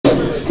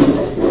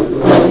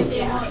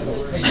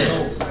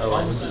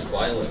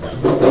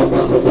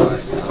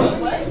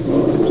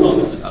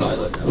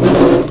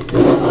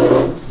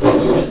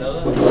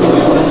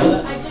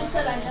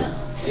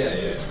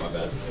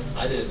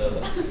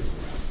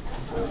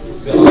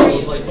So I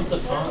was like, what's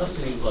up, Thomas?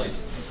 And he was like,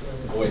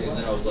 wait, and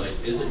then I was like,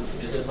 is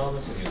it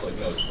Thomas? And he was like,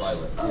 no, it's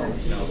Violet.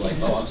 And I was like,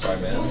 oh, I'm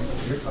sorry, man.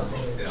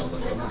 And I was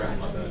like, oh crap,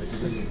 my bad.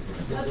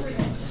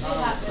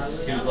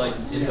 He was like,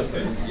 it's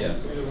okay, yeah.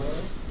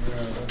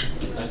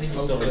 I think he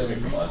still misses me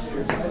from last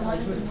year.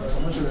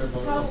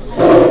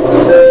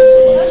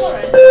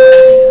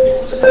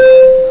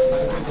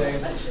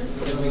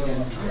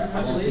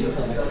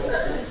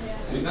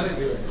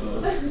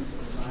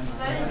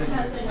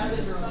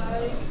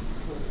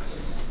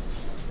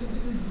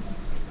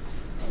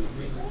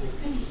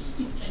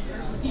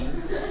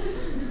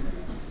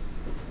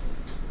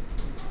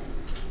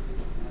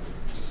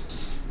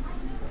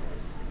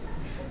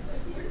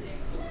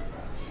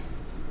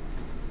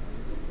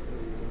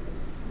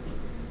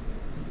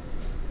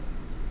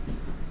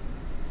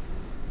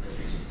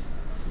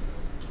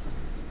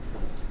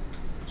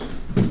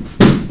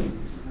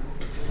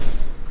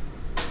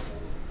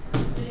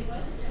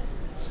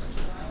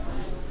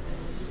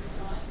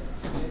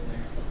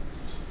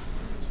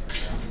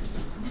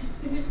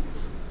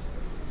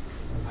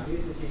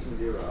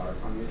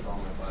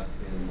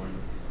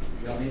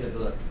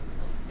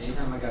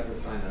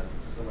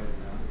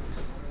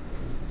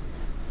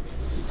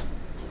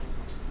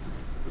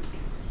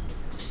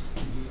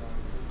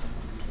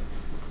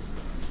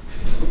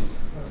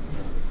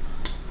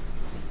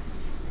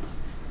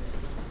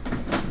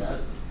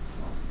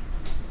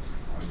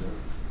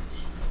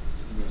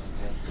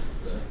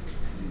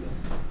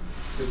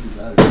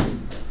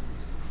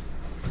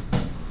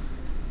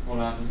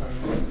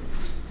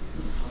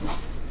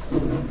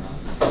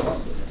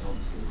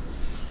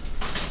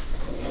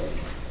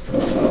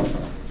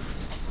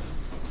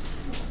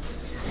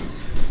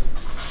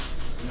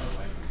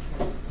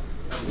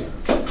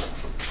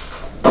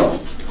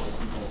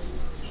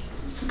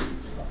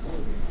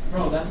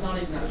 Bro, that's not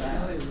even that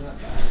bad.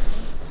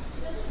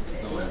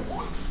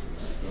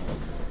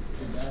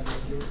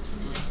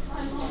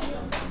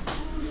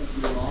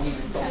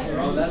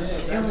 Bro, that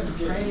was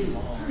crazy. It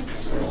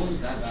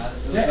wasn't that bad.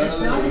 Yeah, it's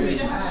not even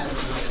bad.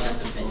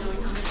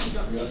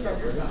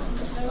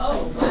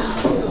 Oh, wow.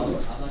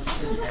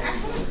 I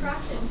haven't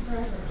crossed it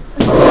forever.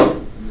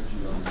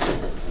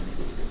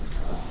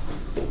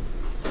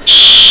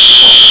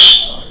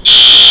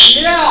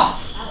 Yeah!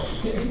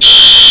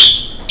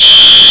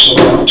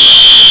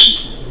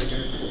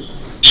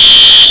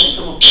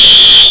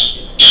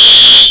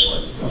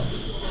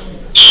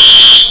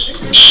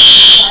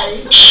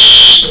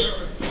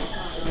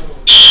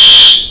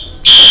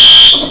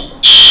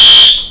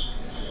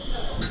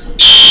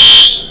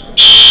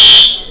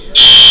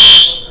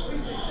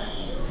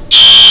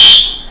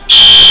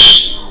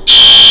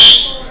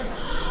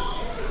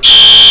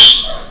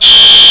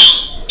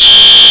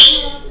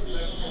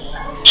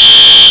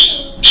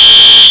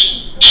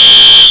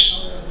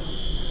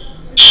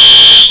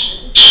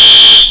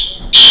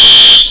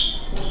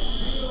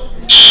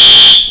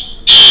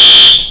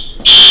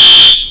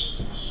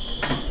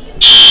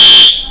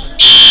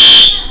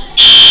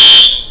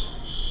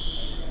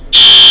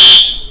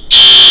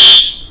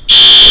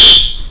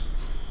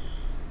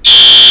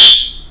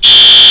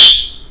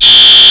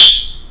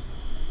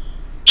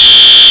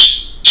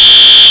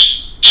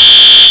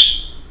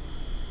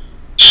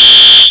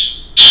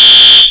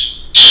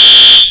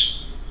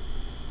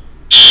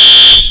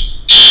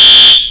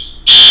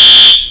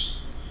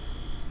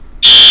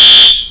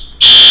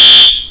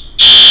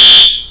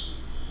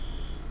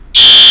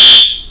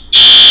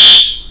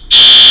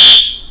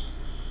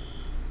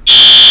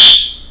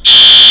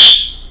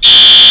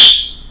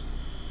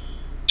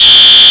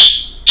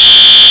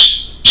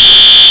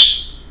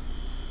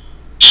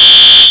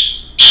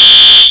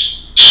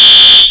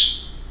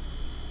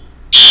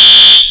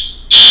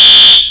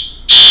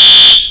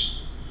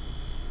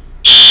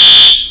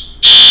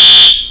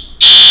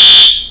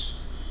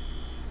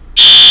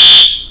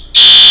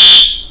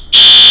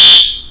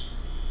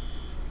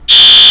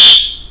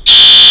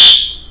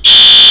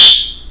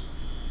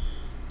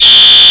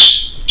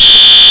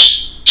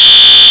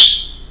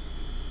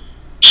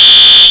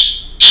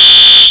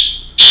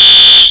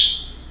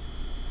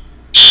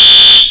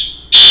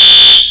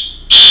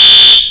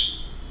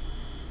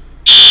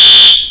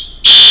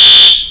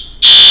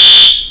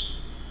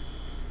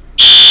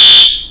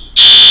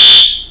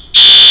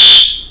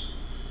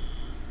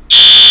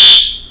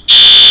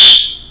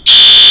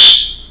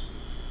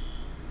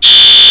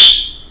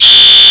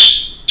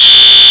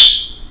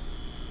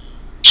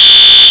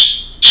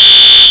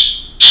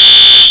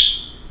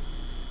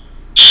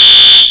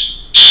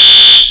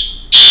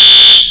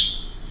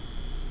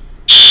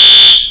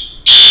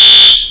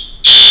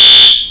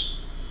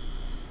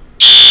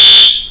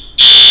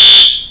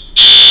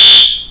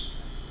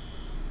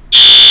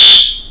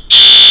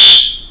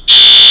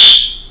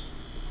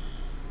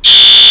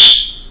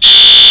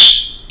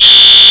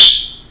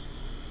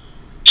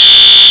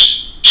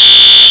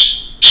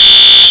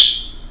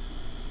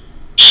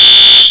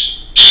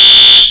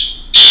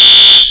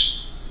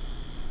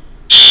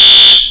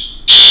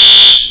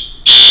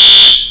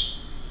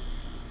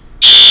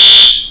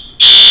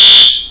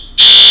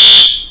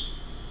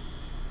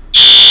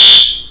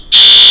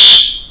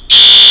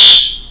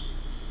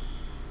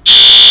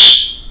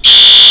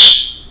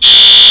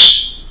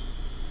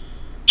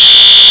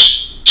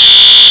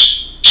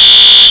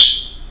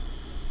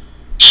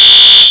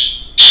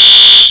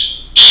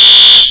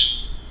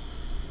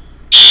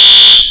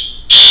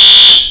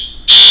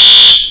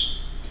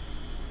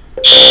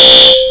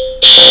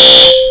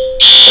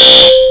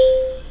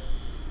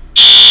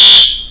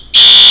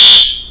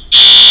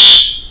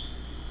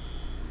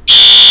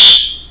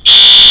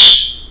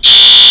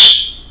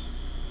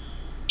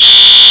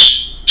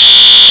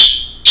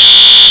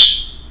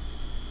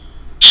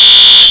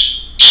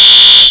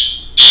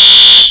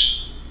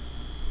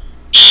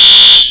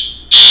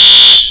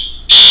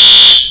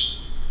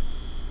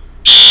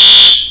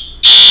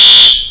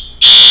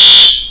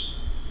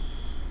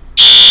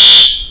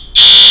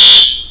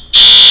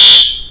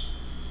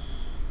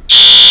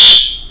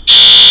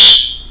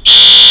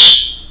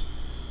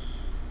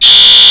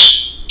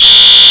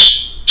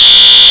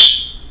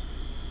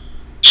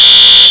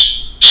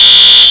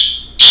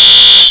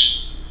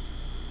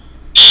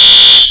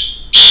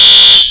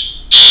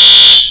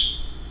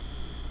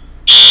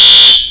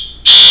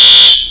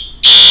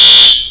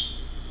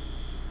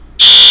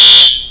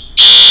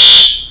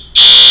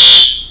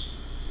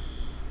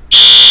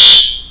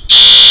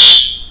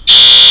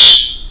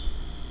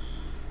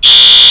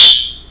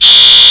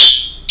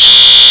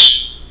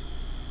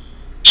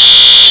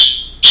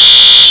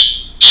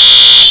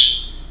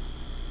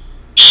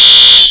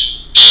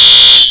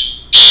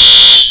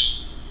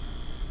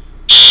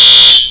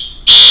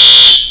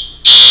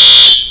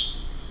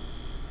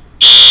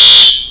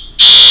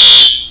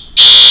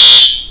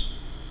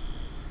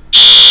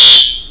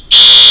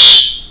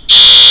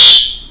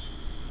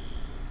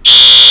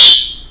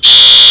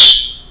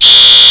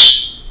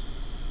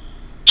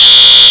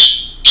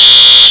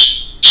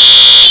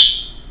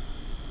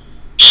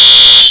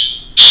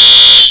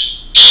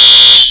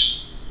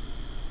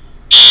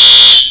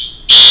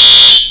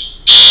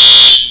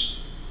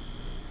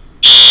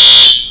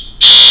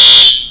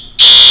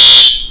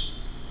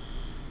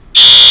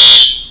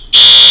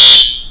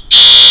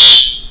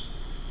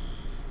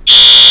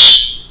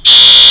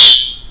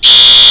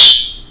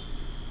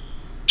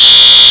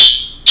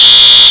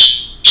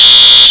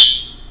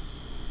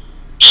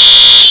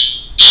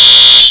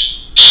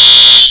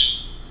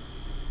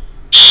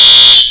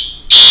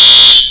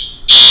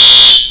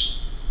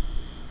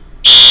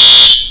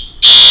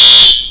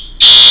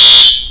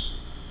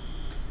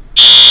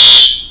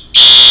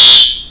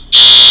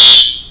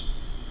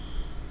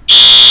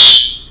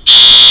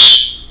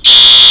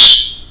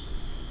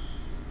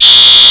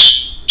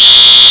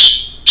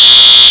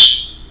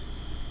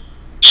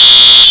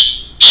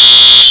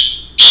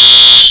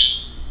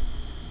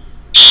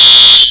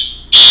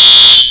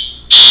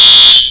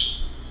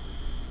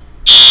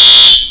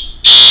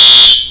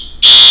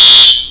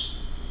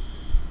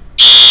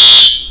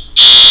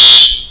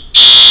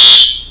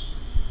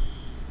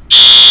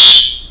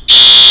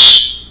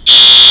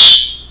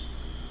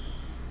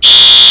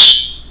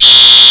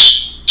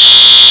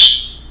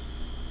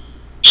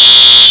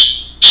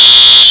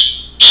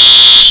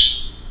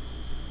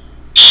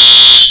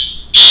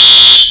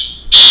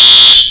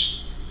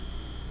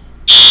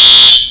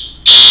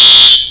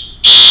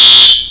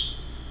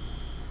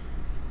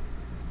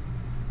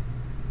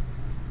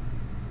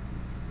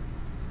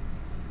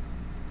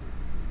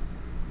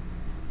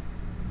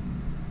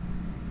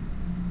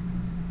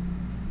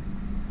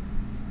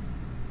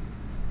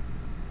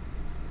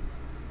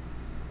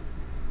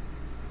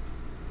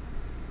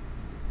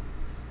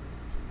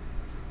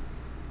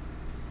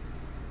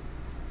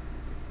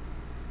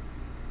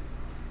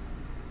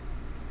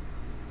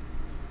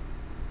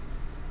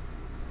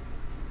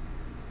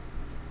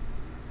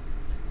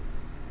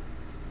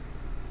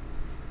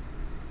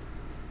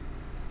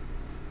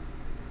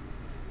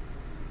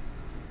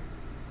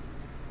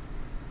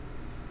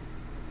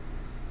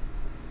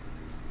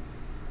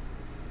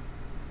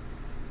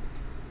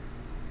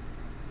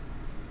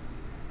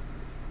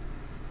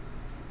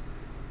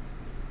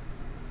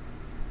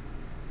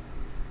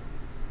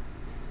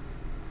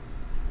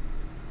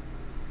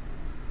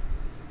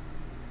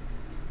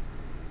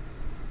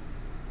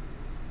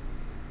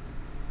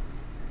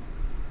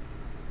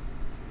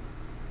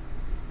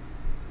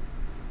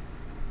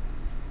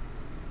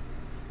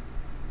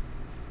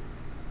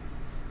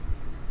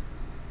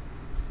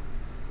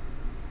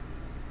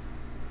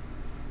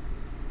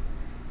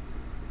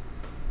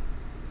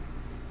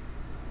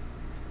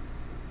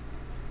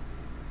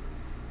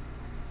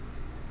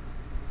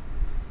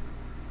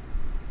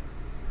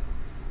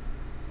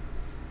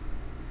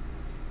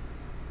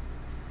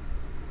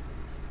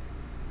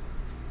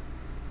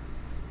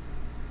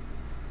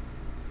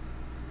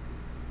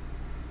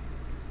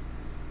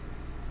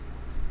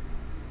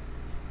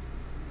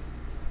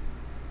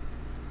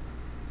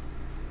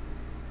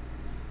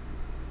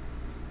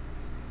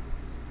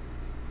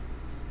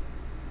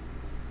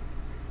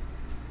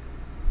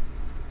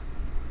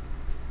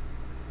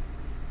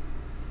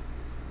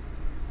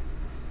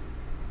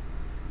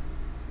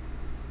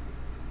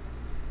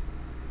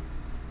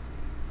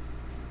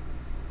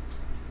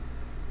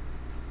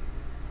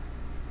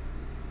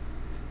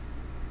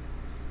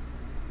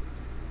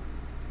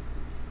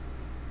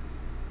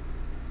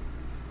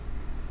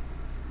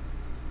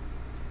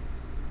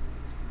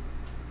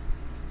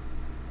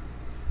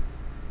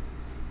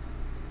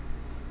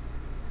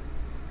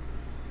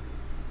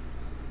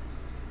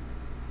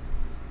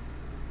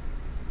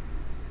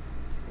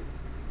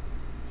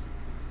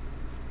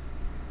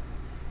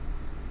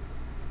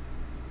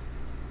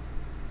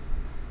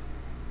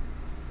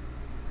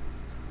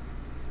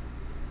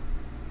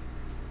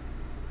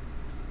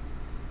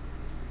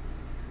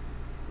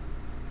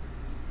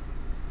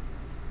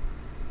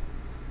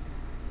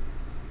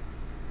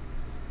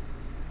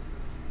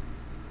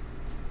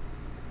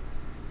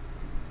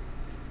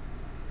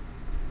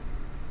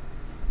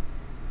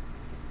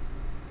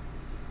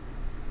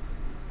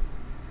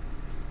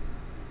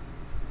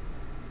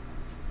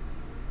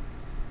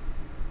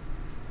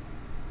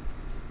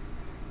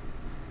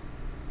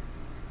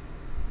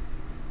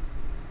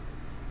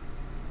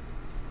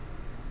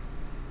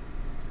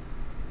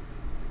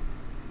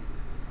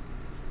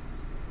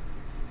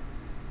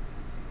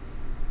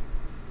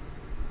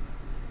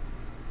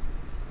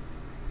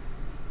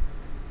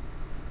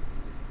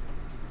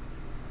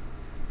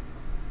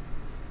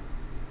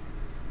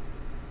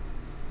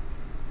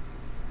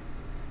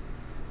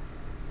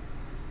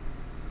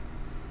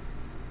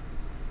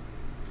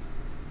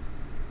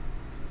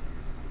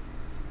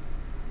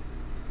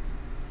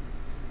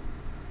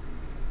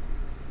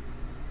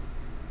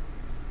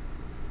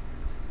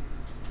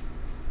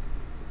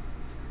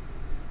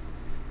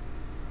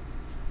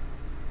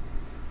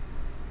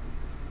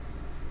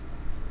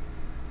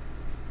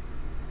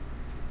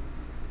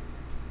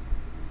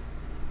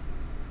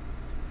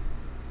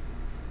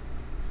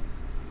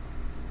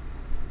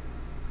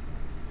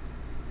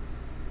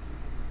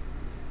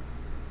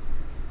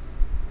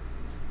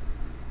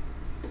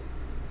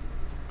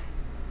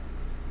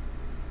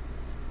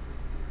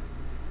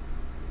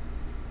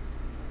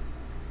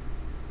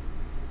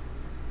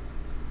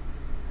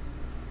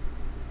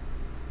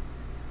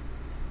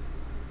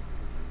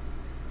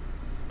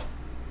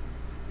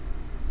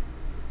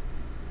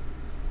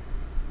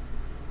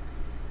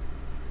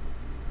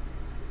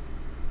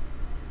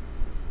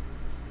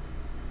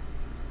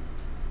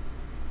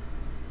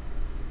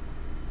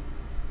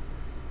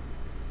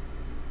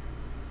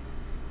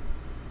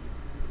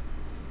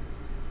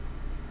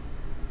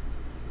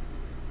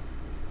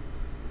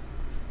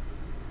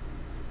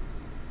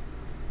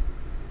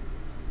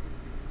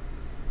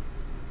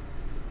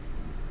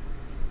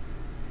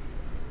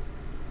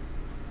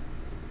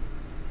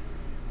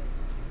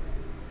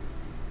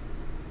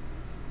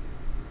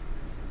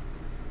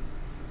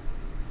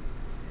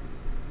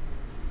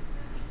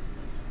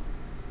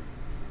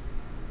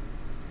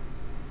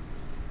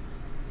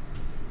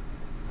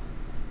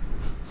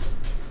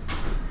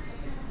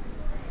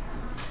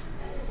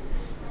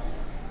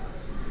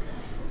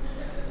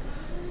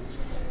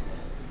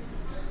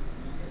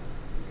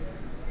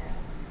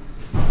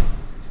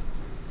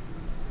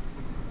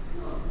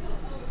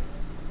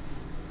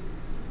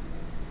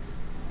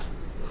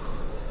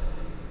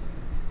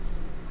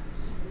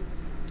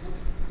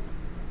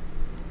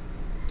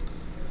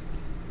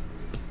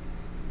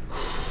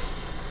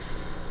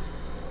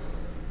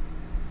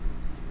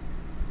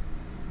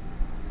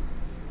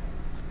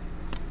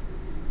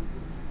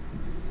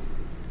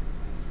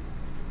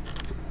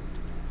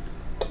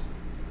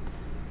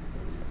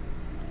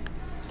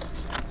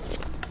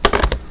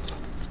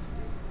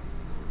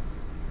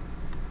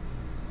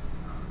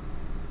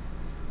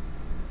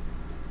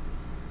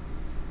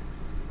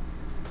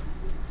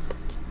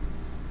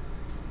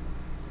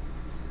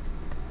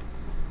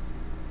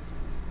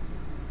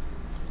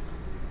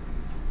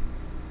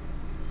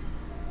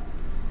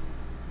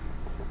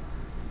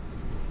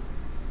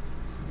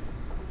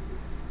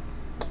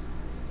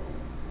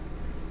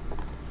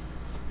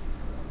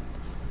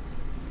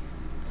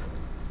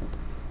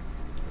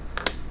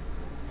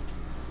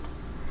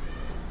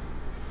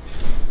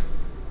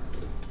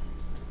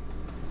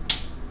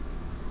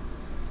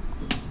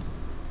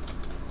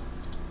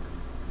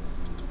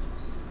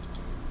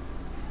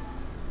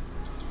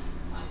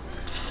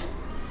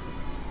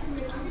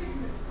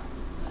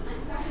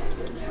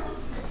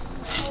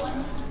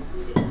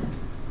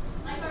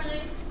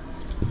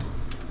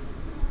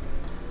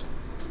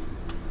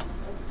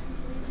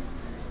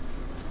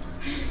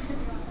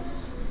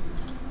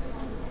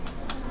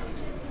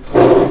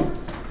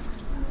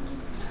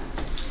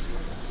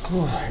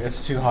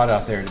 It's too hot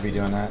out there to be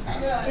doing that.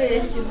 It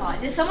is too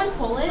hot. Did someone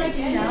pull it?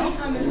 Do you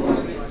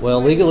know?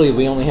 Well, legally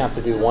we only have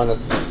to do one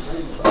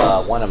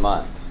a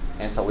month,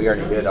 and so we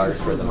already did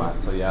ours for the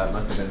month. So yeah, it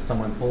must have been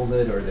someone pulled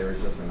it, or there was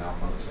just a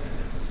malfunction.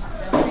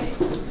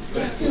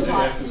 It's too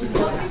hot to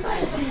go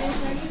outside.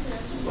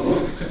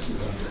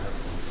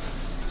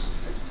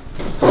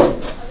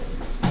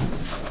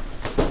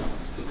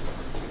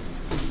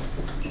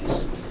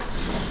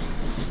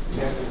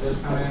 Yeah,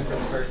 just coming in for the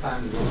first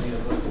time, you will need a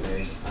book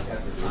today. I've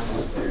got the sign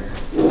up there.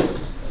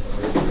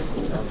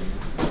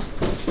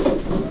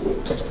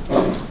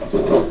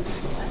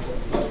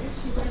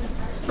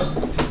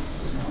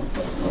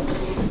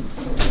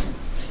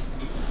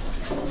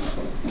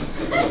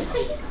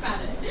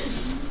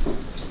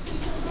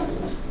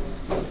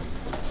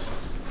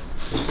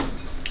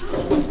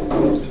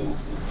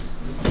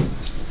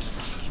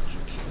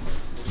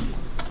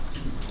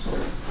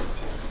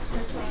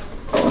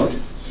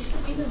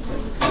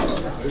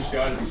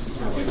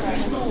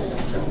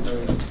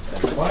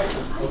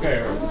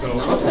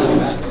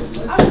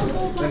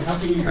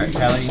 Alright,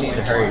 Kyler, you need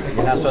to hurry.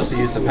 You're not supposed to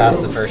use the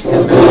past the first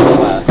 10 minutes of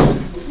class.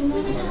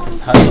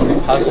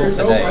 Hustle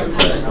today,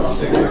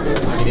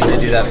 but you need to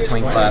do that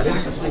between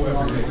class. I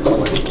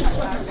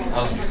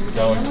was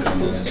going to,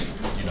 and then,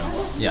 you know.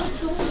 Yeah,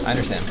 I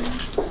understand. 2,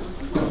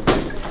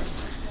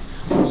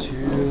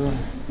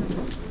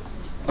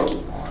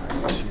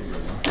 1, 2.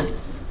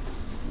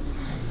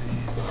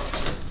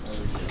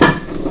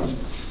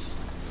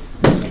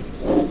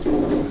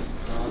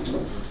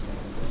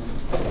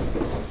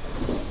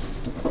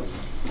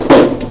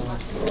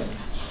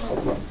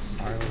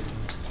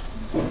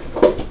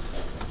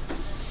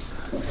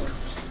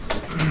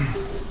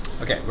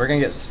 Okay, we're going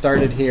to get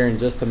started here in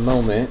just a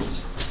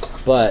moment,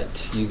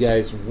 but you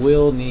guys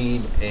will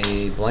need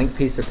a blank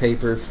piece of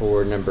paper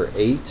for number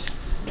 8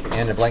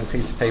 and a blank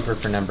piece of paper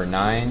for number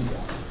 9.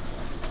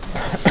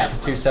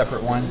 2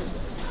 separate ones.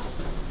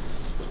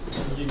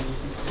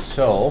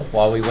 So,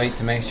 while we wait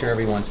to make sure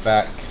everyone's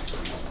back,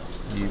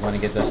 you want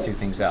to get those 2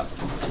 things out.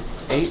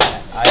 8,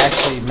 I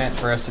actually meant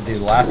for us to do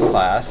last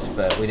class,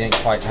 but we didn't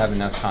quite have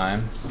enough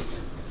time.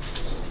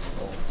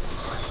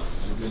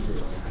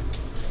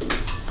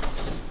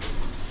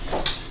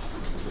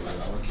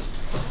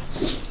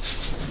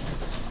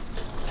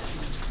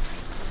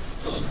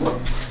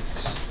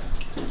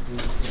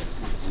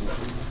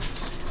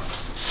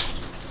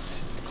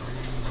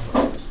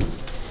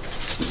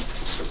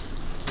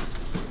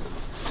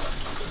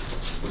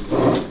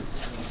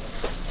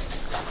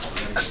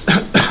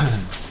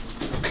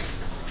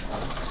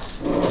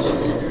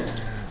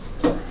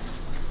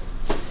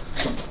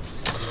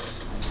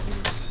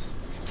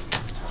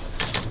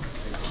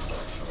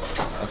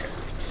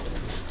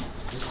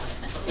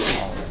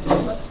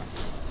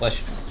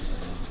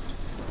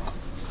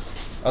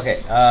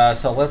 Okay,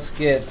 so let's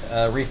get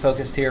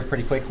refocused here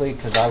pretty quickly,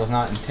 because I was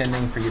not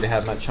intending for you to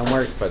have much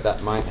homework, but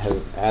that might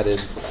have added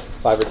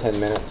 5 or 10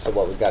 minutes to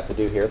what we've got to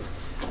do here.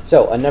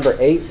 So number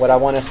 8, what I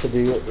want us to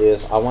do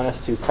is I want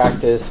us to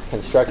practice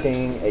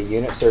constructing a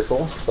unit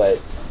circle, but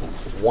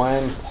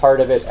one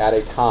part of it at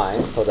a time,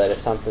 so that if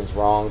something's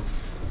wrong,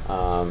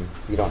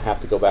 you don't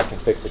have to go back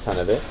and fix a ton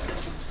of it.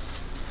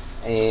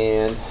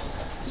 And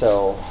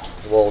so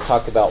we'll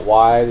talk about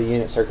why the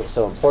unit circle is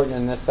so important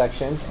in this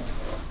section.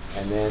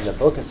 And then the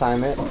book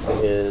assignment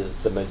is,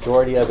 the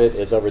majority of it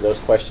is over those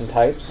question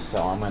types. So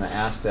I'm going to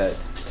ask that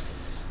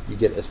you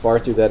get as far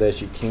through that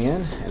as you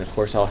can. And of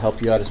course I'll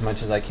help you out as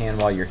much as I can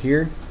while you're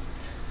here.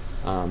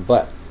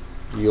 But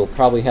you'll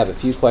probably have a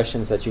few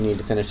questions that you need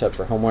to finish up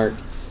for homework.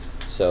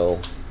 So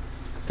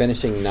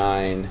finishing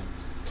 9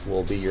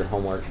 will be your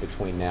homework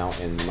between now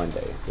and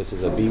Monday. This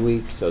is a B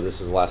week, so this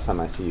is the last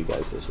time I see you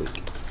guys this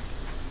week.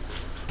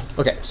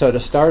 Okay, so to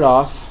start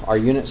off our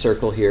unit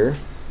circle here,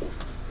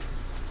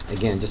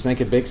 again, just make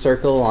a big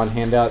circle on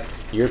handout,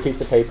 your piece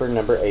of paper,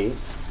 number 8.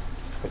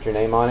 Put your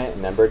name on it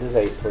and number it is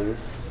 8,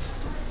 please.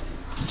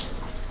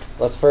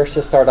 Let's first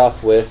just start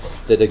off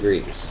with the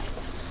degrees.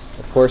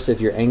 Of course,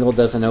 if your angle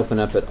doesn't open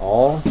up at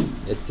all,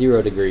 it's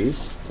 0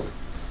 degrees.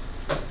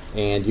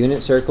 And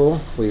unit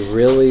circle, we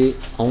really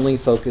only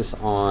focus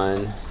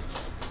on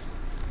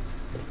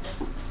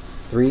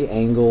 3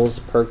 angles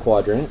per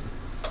quadrant.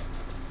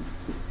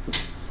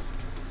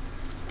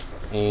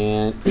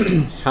 And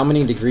how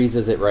many degrees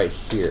is it right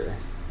here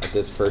at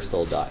this first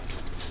little dot?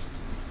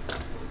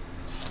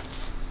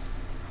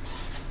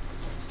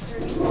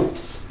 30.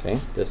 Okay,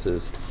 this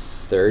is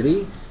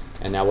 30.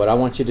 And now what I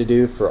want you to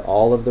do for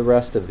all of the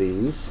rest of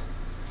these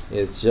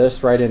is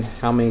just write in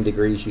how many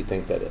degrees you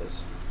think that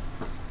is.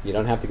 You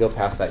don't have to go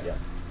past that yet.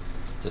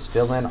 Just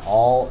fill in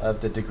all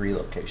of the degree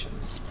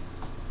locations.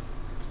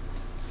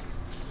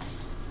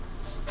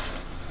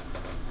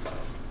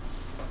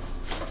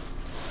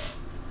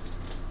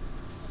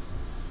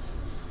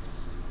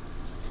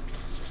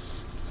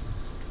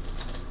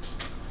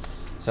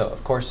 So,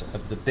 of course,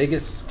 the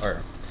biggest,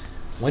 or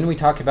when we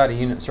talk about a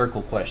unit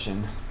circle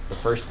question, the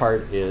first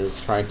part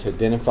is trying to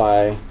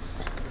identify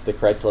the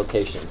correct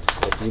location.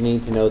 If you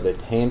need to know the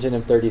tangent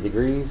of 30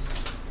 degrees,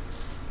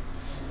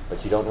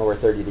 but you don't know where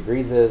 30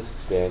 degrees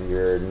is, then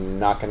you're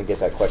not going to get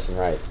that question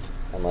right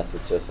unless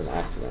it's just an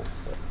accident.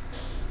 But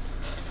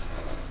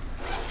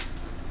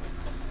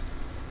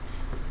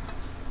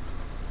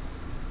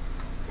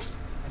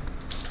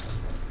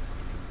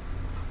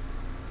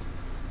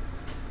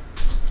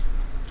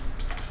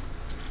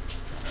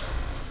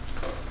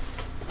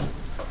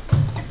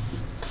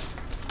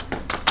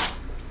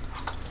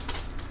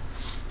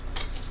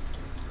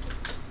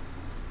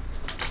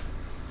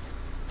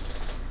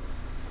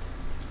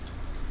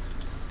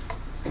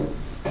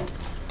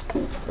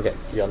okay,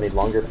 y'all need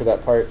longer for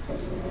that part?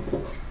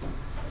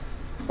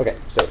 Okay,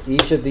 so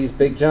each of these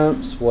big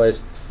jumps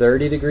was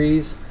 30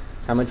 degrees.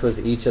 How much was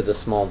each of the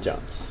small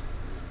jumps?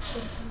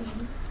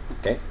 15.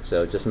 Okay,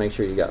 so just make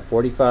sure you got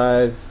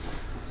 45,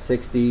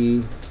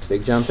 60,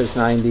 big jump is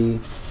 90,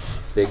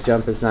 big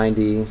jump is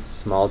 90,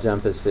 small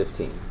jump is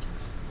 15.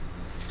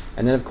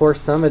 And then of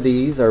course some of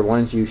these are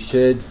ones you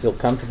should feel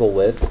comfortable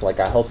with, like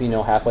I hope you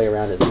know halfway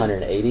around is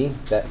 180.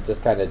 That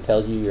just kind of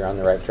tells you you're on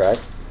the right track.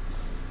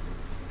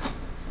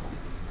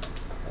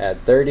 Add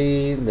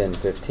 30, then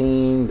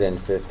 15, then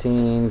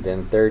 15,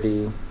 then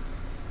 30.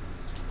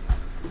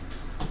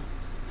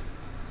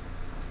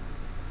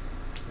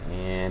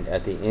 And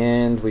at the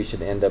end, we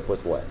should end up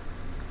with what?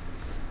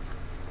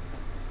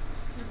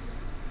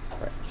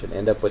 Right, should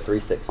end up with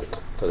 360.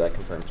 So that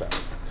confirms that.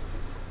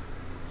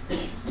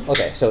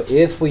 Okay, so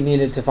if we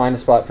needed to find a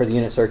spot for the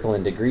unit circle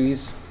in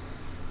degrees,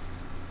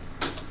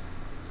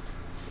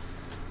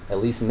 at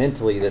least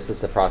mentally, this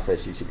is the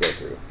process you should go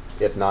through.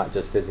 If not,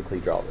 just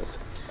physically draw this.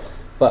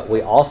 But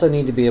we also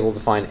need to be able to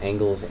find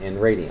angles in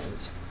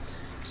radians.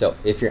 So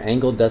if your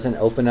angle doesn't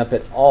open up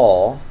at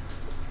all,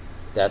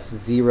 that's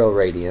 0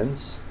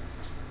 radians.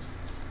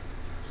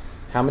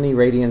 How many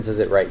radians is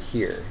it right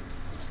here?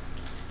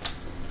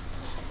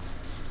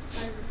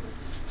 5 or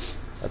 6.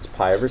 That's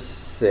pi over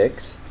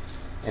 6.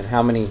 And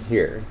how many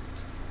here?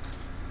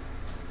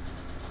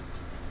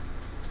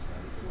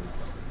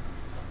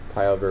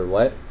 Pi over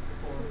what?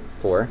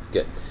 4.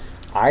 Good.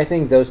 I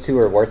think those two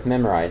are worth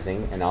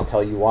memorizing, and I'll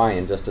tell you why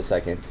in just a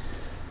second.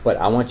 But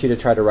I want you to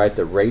try to write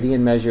the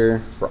radian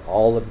measure for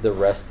all of the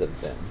rest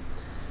of them.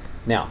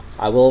 Now,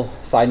 I will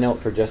side note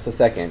for just a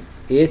second.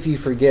 If you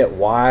forget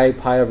why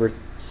pi over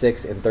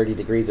 6 and 30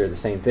 degrees are the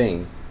same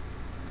thing,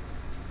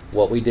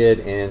 what we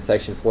did in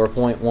section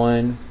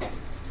 4.1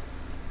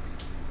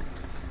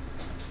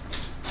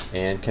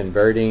 and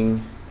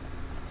converting,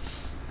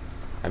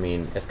 I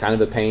mean, it's kind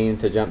of a pain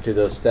to jump through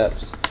those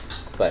steps,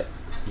 but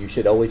you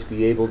should always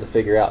be able to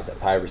figure out that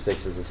pi over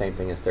 6 is the same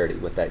thing as 30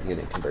 with that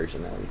unit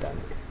conversion that we've done.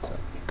 So,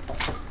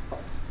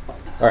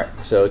 all right,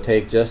 so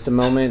take just a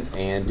moment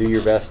and do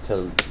your best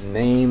to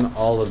name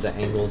all of the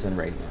angles and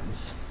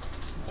radians,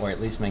 or at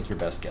least make your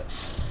best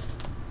guess.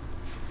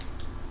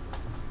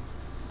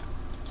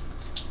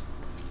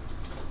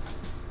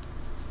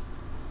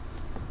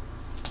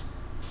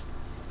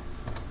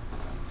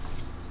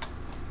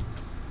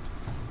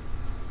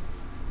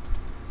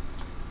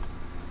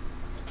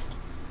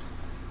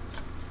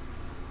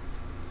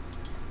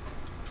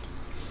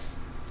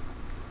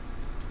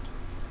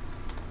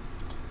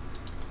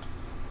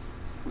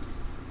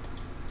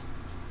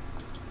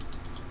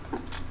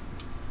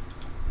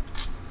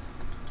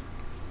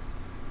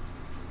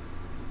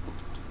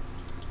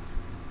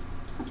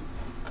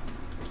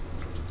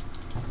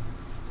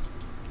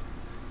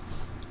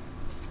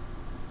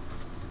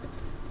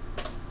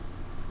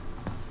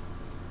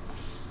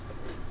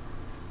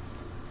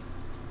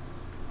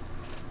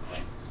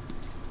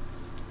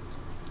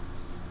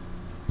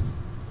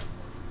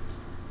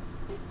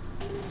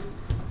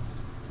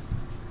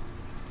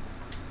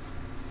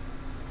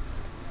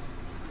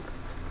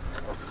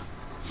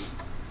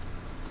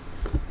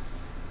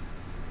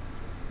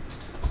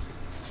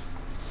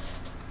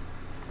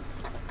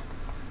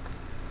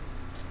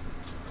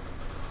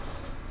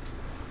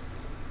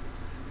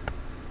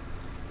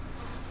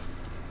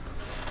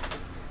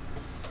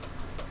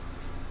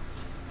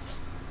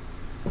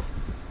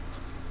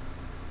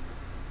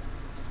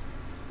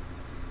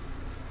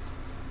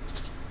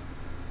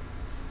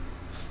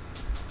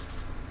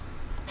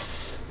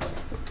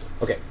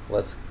 Okay,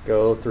 let's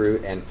go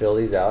through and fill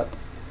these out.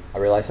 I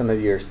realize some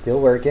of you are still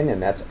working,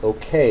 and that's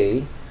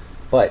okay,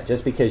 but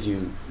just because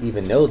you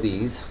even know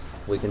these,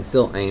 we can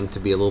still aim to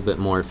be a little bit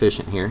more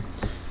efficient here.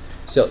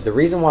 So the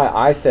reason why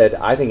I said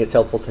I think it's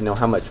helpful to know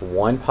how much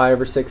 1 pi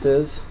over 6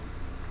 is,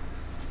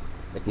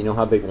 if you know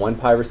how big 1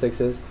 pi over 6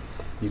 is,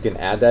 you can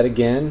add that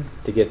again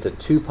to get to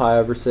 2 pi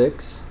over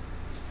 6,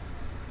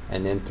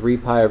 and then 3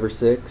 pi over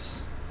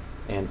 6,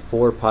 and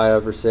 4 pi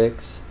over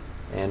 6,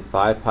 and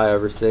 5 pi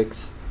over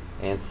 6,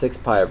 and 6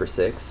 pi over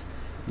 6.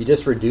 You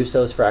just reduce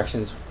those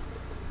fractions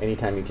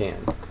anytime you can.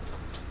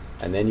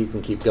 And then you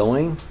can keep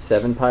going.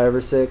 7 pi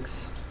over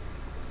 6.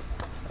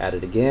 Add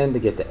it again to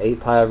get to 8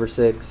 pi over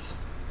 6.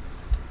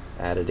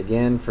 Add it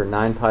again for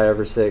 9 pi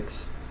over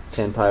 6.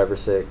 10 pi over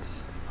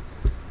 6.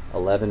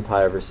 11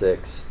 pi over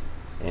 6.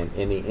 And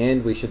in the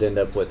end, we should end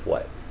up with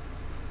what?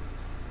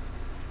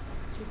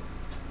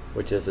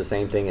 Which is the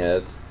same thing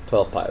as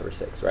 12 pi over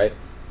 6, right?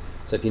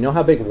 So if you know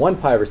how big 1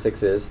 pi over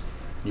 6 is,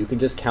 you can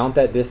just count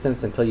that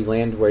distance until you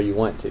land where you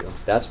want to.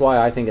 That's why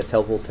I think it's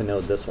helpful to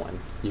know this one.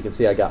 You can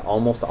see I got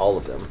almost all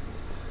of them.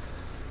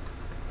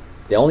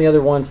 The only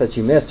other ones that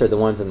you missed are the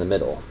ones in the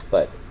middle.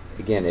 But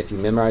again, if you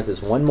memorize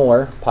this one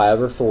more, pi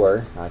over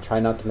 4, I try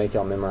not to make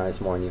y'all memorize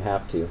more than you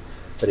have to.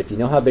 But if you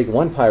know how big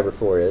 1 pi over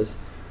 4 is,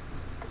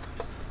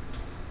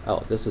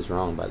 oh, this is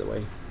wrong, by the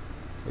way.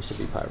 It should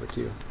be pi over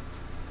 2.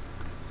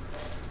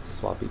 It's a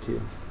sloppy 2.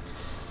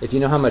 If you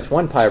know how much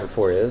 1 pi over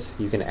 4 is,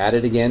 you can add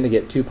it again to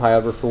get 2 pi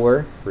over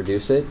 4,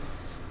 reduce it,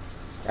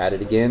 add it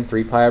again,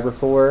 3 pi over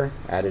 4,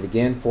 add it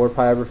again, 4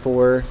 pi over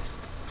 4,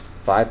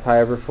 5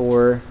 pi over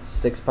 4,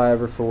 6 pi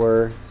over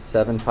 4,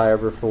 7 pi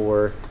over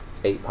 4,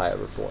 8 pi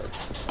over 4.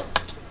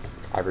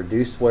 I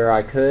reduced where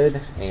I could,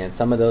 and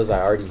some of those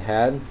I already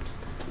had,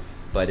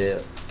 but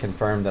it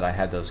confirmed that I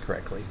had those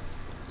correctly.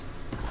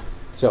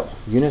 So,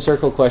 unit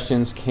circle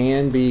questions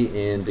can be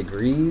in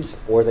degrees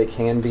or they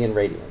can be in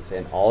radians.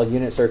 And all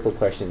unit circle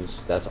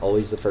questions, that's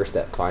always the first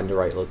step, find the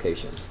right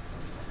location.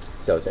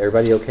 So is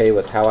everybody okay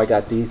with how I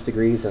got these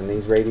degrees and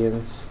these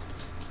radians?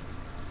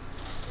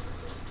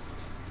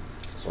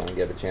 Just want to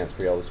give a chance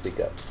for y'all to speak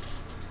up.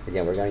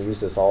 Again, we're going to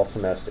use this all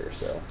semester,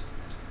 so.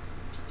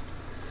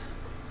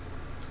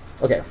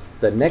 Okay,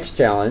 the next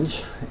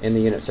challenge in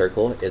the unit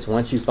circle is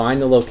once you find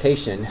the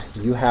location,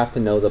 you have to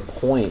know the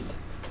point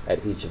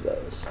at each of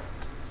those.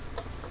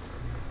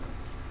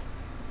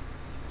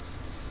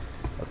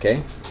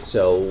 Okay,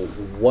 so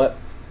what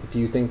do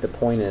you think the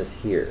point is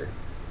here?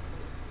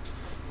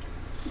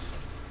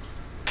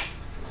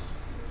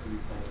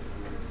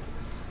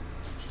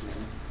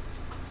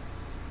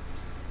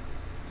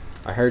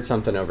 I heard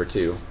something over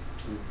 2.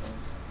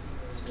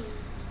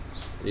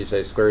 Did you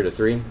say square root of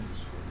 3?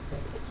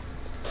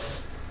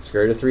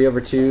 Square root of 3 over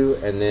 2,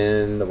 and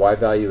then the y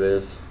value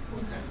is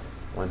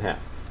 1/2.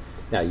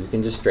 Now you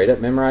can just straight up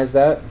memorize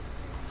that,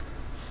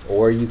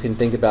 or you can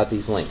think about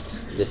these lengths.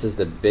 This is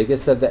the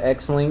biggest of the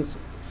x lengths.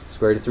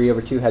 Square root of 3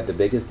 over 2 had the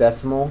biggest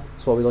decimal.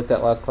 That's what we looked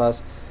at last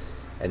class.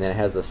 And then it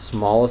has the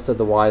smallest of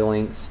the y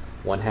lengths.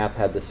 1/2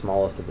 had the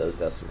smallest of those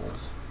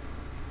decimals.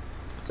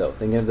 So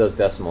thinking of those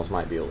decimals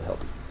might be able to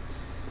help you.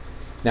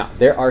 Now,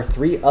 there are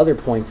 3 other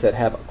points that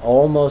have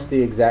almost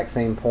the exact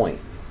same point.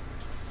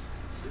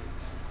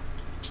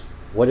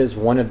 What is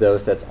one of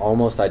those that's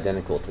almost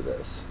identical to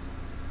this?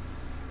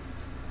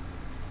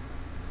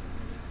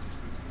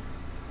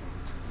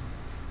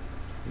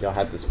 Y'all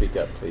have to speak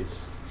up,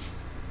 please.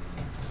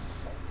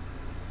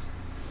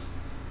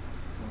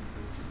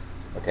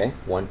 Okay,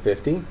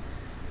 150.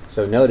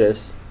 So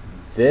notice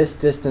this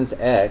distance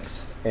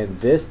x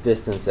and this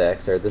distance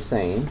x are the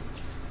same.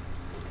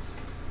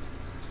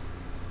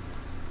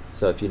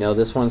 So if you know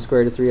this one's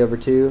square root of 3 over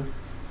 2,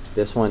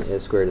 this one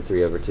is square root of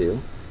 3 over 2.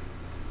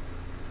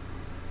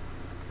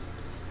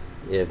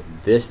 If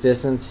this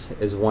distance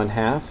is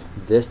 1/2,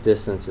 this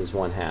distance is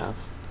 1/2.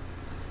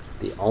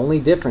 The only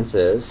difference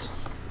is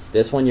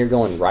this one you're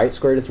going right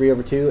square root of 3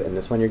 over 2, and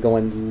this one you're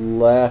going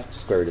left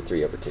square root of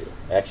 3 over 2.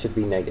 X should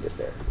be negative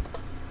there.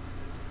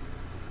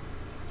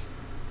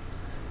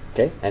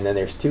 Okay, and then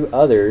there's 2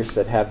 others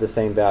that have the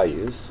same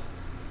values.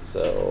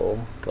 So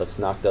let's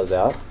knock those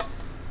out.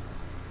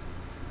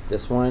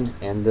 This one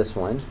and this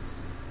one.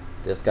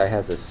 This guy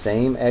has the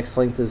same x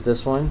length as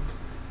this one.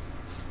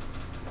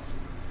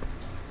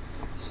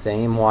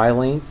 Same y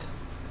length,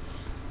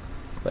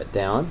 but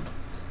down.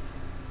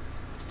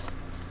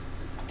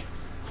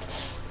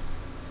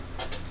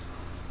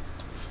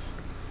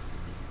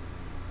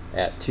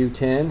 At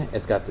 210,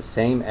 it's got the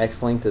same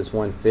x length as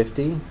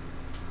 150.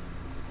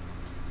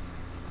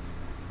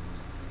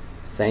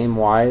 Same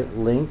y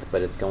length,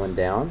 but it's going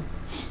down.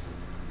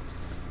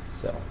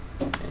 So,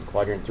 in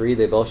quadrant 3,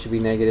 they both should be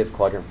negative.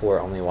 Quadrant 4,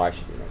 only y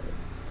should be negative.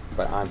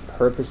 But I'm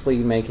purposely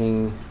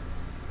making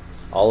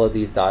all of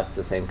these dots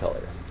the same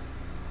color.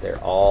 They're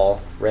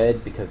all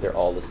red because they're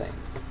all the same.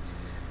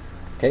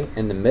 Okay,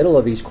 in the middle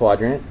of each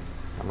quadrant,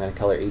 I'm going to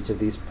color each of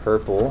these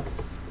purple.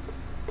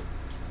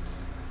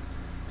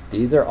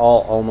 These are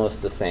all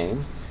almost the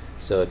same.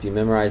 So if you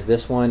memorize,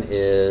 this one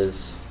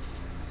is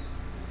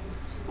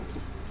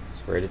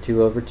square root of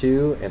 2 over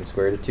 2 and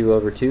square root of 2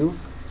 over 2.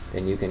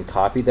 Then you can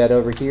copy that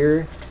over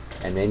here,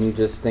 and then you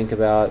just think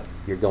about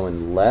you're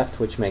going left,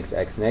 which makes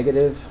x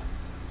negative.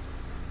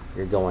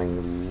 You're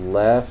going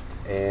left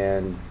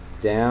and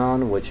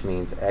down, which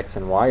means x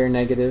and y are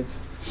negative.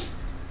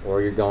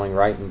 Or you're going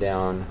right and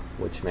down,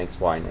 which makes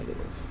y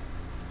negative.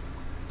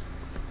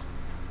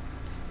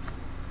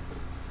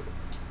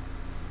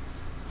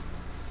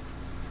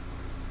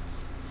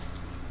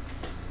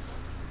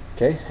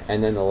 Okay,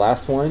 and then the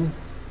last one,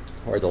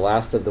 or the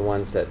last of the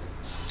ones that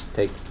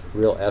take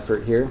real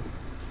effort here,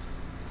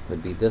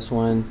 would be this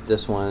one,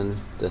 this one,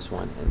 this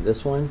one, and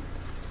this one.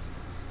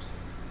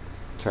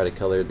 Try to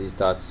color these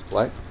dots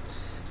black.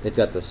 They've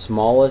got the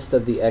smallest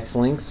of the x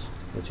lengths,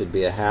 which would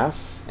be 1/2,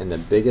 and the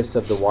biggest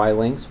of the y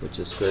lengths, which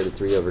is square root of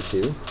 3 over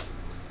 2.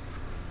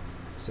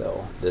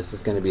 So this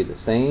is going to be the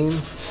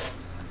same,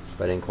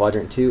 but in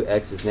quadrant 2,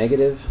 x is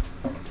negative,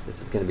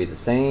 This is going to be the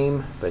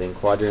same, but in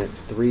quadrant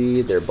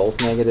 3, they're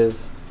both negative.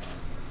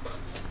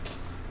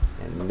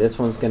 And this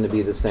one's going to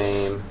be the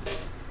same,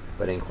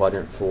 but in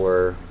quadrant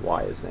 4,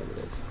 y is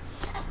negative.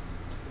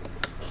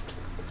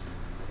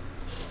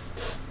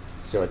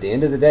 So at the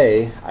end of the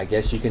day, I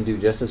guess you can do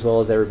just as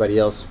well as everybody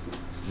else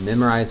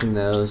memorizing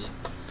those.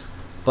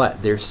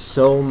 But there's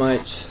so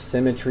much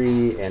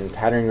symmetry and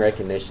pattern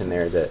recognition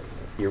there that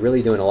you're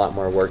really doing a lot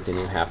more work than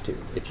you have to.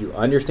 If you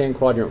understand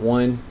quadrant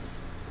 1,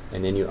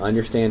 and then you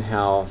understand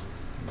how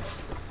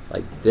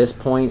like this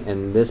point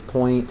and this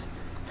point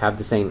have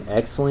the same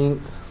x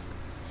length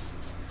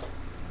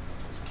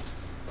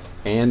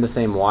and the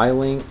same y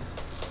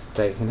length,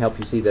 that can help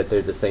you see that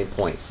they're the same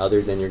point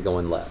other than you're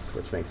going left,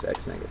 which makes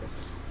x negative.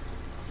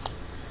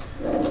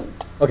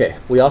 Okay,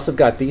 we also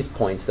got these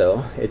points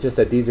though. It's just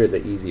that these are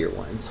the easier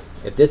ones.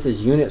 If this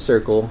is unit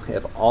circle,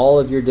 if all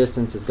of your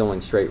distance is going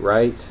straight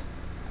right,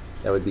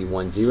 that would be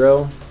 1,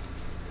 0.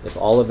 If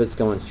all of it's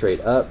going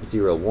straight up,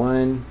 0,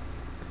 1.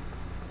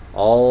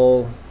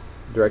 All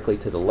directly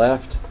to the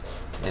left,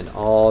 and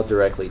all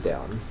directly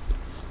down.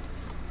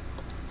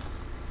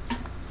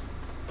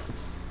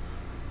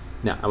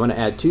 Now, I want to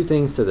add 2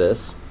 things to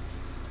this.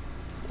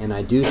 And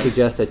I do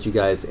suggest that you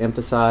guys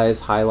emphasize,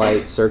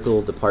 highlight,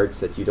 circle the parts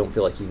that you don't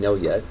feel like you know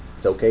yet.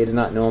 It's okay to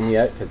not know them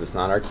yet because it's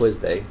not our quiz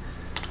day,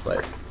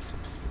 but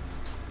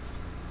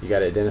you got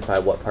to identify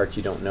what parts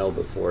you don't know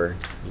before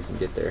you can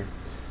get there.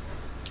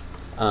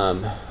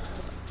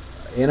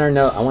 In our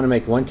note, I want to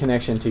make one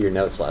connection to your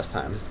notes last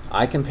time.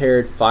 I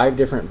compared 5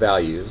 different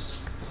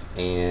values,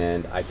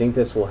 and I think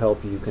this will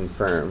help you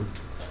confirm.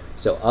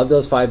 So of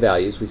those 5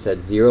 values, we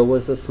said 0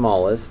 was the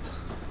smallest,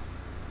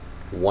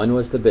 1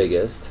 was the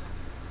biggest,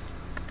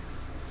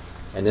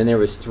 and then there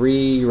was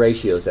 3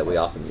 ratios that we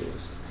often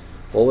use.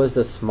 What was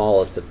the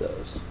smallest of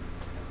those?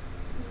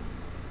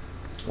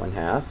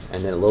 1/2,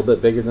 and then a little bit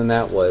bigger than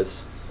that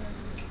was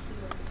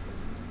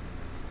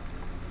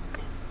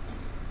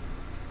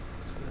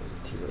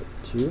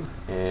 2,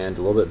 and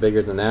a little bit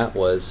bigger than that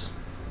was,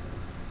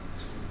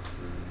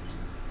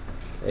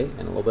 okay,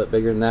 and a little bit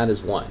bigger than that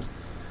is 1.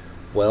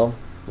 Well,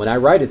 when I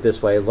write it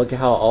this way, look at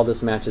how all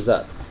this matches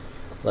up.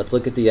 Let's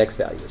look at the x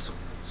values.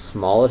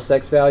 Smallest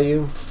x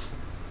value,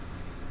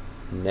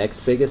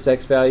 next biggest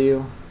x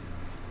value,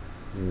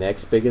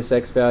 next biggest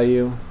x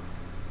value,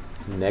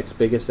 next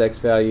biggest x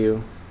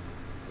value,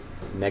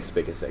 next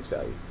biggest x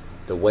value.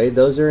 The way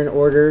those are in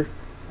order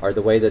are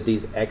the way that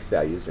these x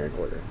values are in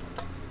order.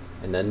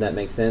 And then that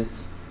makes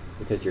sense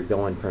because you're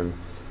going from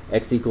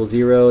x equals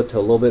 0 to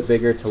a little bit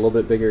bigger to a little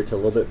bit bigger to a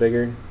little bit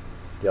bigger. Do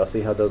y'all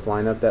see how those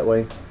line up that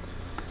way?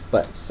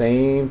 But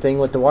same thing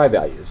with the y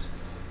values.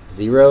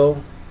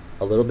 0,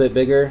 a little bit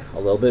bigger,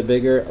 a little bit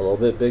bigger, a little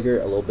bit bigger,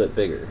 a little bit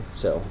bigger.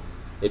 So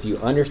if you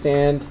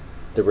understand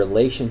the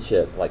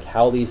relationship, like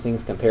how these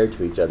things compare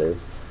to each other,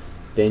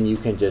 then you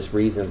can just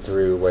reason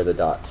through where the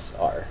dots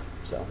are.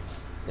 So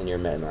then you're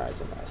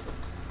memorizing last.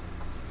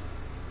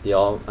 Do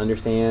y'all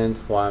understand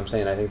why I'm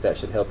saying I think that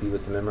should help you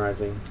with the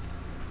memorizing?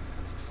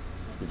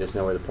 You just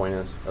know where the point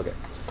is? Okay.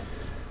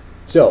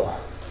 So,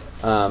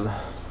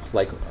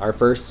 like our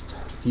first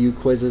few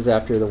quizzes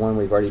after the one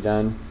we've already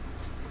done,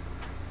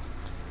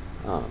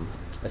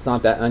 it's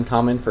not that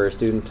uncommon for a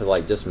student to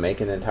like just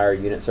make an entire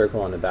unit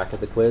circle on the back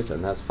of the quiz,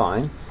 and that's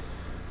fine.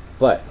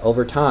 But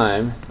over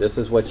time, this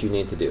is what you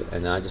need to do.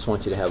 And I just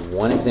want you to have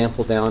one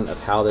example down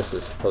of how this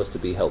is supposed to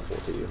be helpful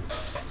to you.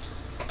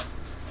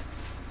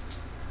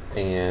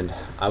 And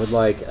I would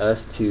like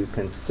us to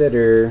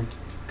consider,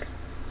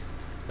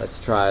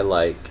 let's try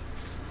like,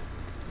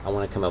 I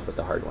want to come up with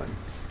a hard one.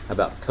 How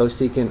about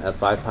cosecant of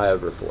 5 pi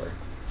over 4?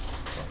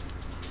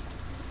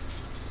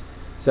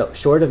 So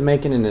short of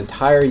making an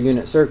entire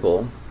unit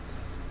circle,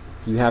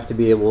 you have to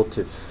be able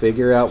to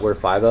figure out where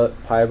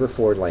 5 pi over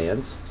 4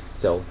 lands.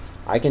 So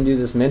I can do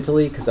this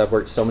mentally because I've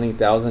worked so many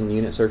thousand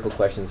unit circle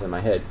questions in my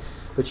head.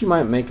 But you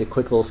might make a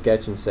quick little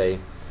sketch and say,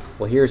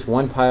 well, here's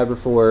 1 pi over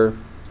 4,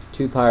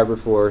 2 pi over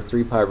 4,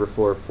 3 pi over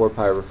 4, 4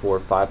 pi over 4,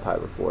 5 pi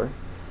over 4.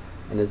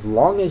 And as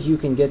long as you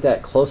can get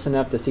that close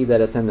enough to see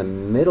that it's in the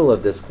middle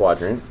of this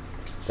quadrant,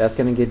 that's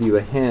going to give you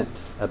a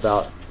hint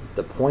about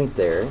the point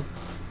there.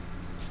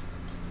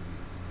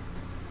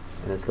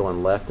 And it's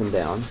going left and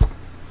down.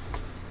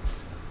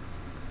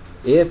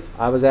 If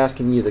I was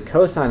asking you the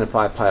cosine of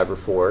 5 pi over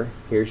 4,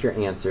 here's your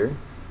answer.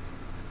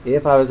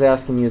 If I was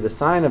asking you the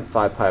sine of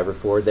 5 pi over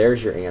 4,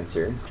 there's your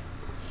answer.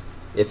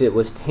 If it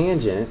was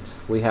tangent,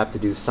 we have to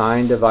do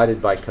sine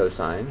divided by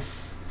cosine.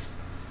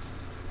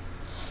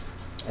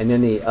 And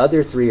then the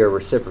other 3 are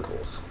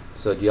reciprocals.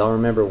 So do y'all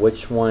remember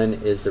which one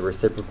is the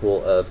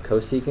reciprocal of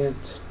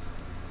cosecant?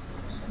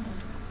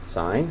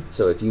 Sine.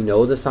 So if you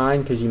know the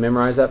sine because you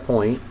memorize that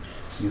point,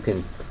 you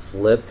can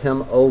flip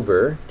him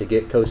over to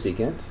get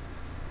cosecant.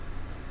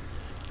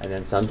 And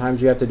then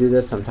sometimes you have to do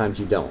this, sometimes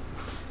you don't.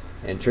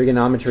 In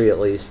trigonometry at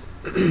least,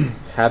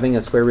 having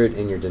a square root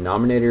in your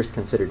denominator is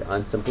considered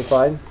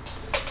unsimplified.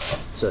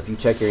 So if you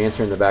check your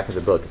answer in the back of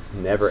the book, it's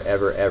never,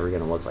 ever, ever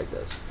going to look like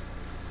this.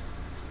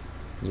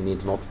 You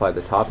need to multiply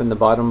the top and the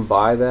bottom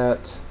by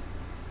that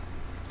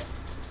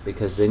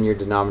because then your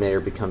denominator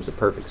becomes a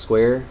perfect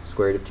square.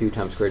 Square root of 2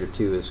 times square root of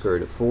 2 is square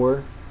root of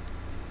 4.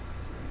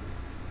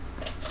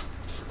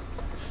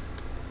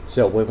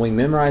 So when we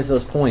memorize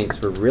those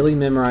points, we're really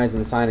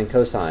memorizing sine and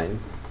cosine,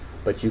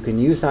 but you can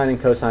use sine and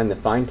cosine to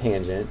find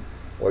tangent,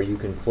 or you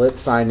can flip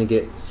sine to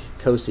get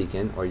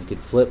cosecant, or you could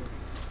flip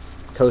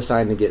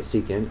cosine to get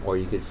secant, or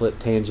you could flip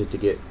tangent to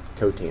get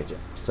cotangent.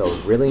 So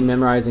really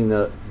memorizing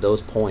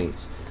those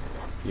points,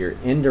 you're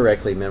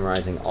indirectly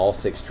memorizing all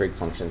 6 trig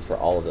functions for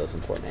all of those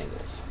important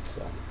angles.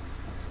 So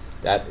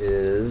that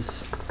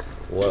is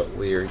what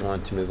we're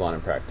going to move on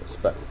in practice.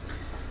 But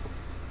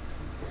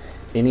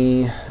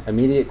any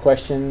immediate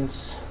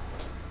questions?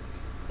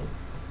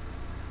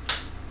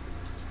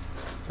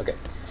 Okay.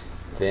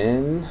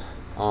 Then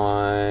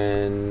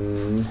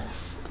on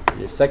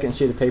your second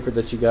sheet of paper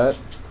that you got,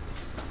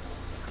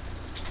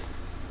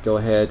 go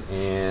ahead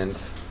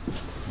and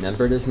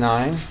number it as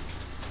 9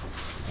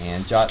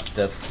 and jot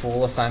the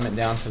full assignment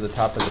down to the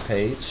top of the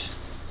page.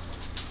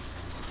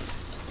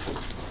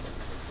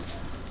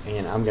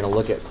 And I'm going to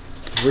look at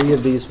 3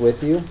 of these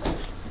with you,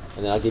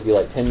 and then I'll give you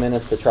like 10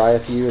 minutes to try a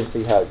few and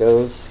see how it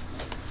goes.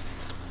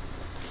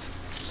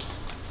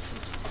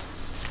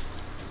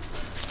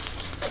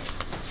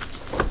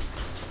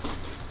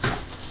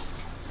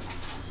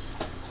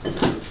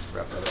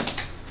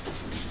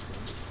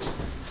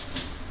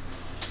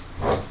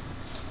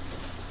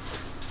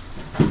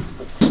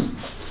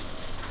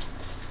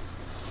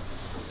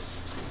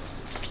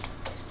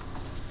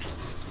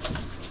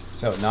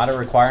 So not a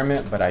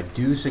requirement, but I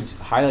do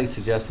highly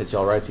suggest that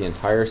y'all write the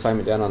entire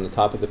assignment down on the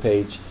top of the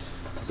page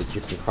so that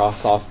you can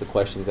cross off the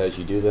questions as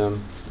you do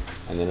them,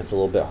 and then it's a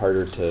little bit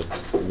harder to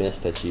miss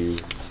that you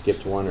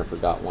skipped one or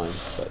forgot one.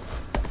 But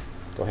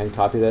go ahead and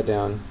copy that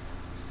down.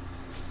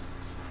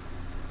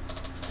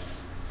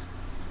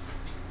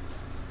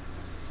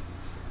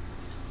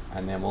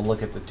 And then we'll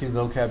look at the 2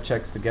 vocab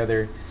checks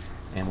together,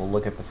 and we'll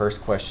look at the first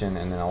question,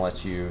 and then I'll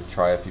let you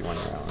try a few on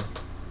your own.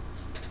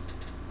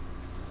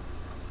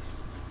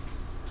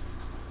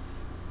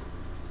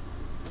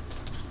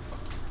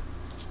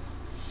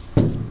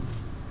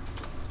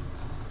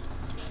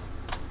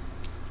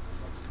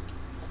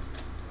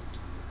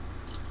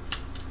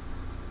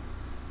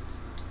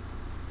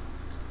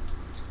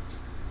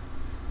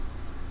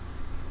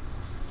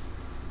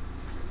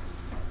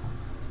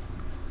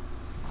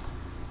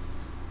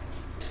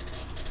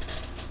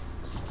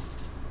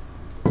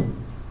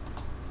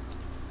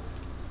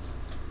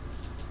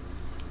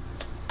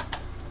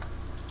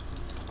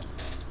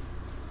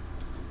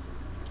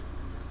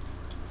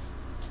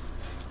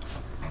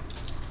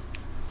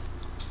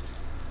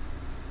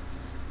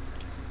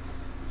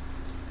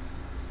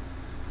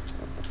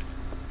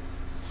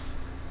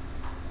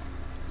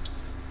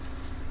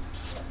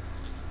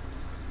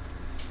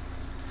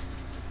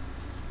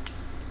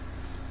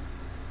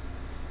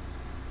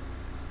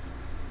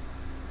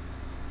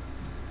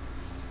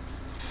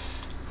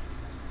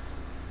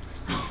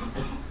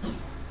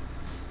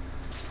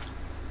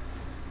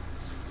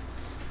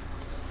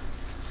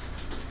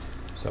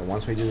 So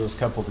once we do those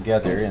couple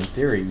together, in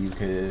theory, you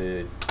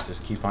could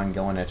just keep on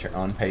going at your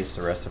own pace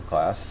the rest of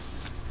class.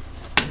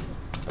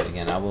 But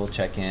again, I will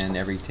check in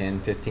every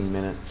 10-15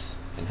 minutes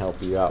and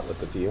help you out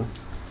with a few.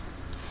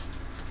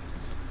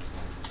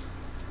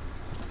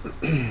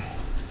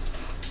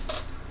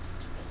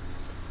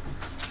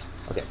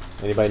 Okay,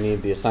 anybody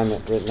need the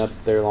assignment written up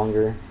there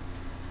longer?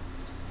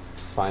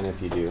 It's fine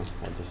if you do,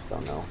 I just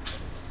don't know.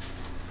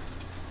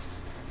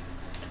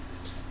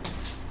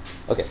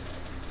 Okay,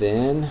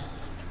 then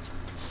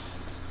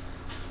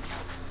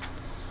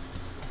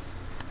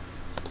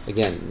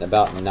again,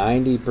 about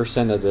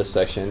 90% of this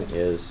section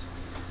is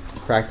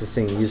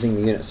practicing using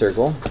the unit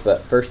circle.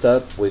 But first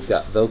up, we've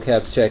got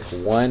vocab check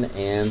 1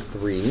 and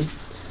 3.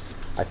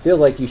 I feel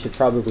like you should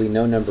probably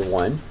know number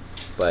 1,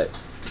 but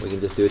we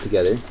can just do it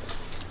together.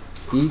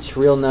 Each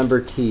real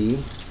number t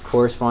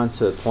corresponds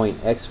to a point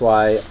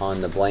xy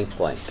on the blank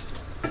blank.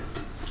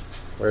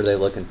 What are they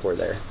looking for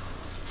there?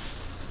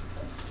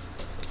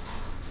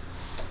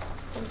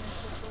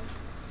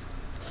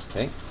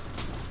 Okay.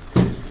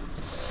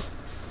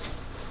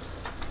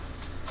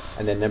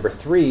 And then number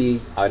 3,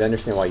 I would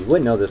understand why you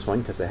wouldn't know this one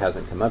because it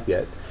hasn't come up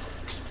yet.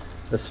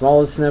 The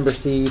smallest number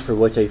c for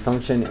which a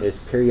function is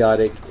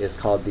periodic is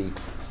called the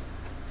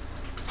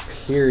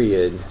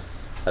period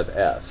of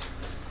f.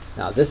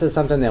 Now this is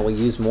something that we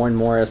use more and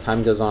more as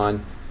time goes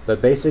on,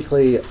 but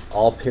basically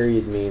all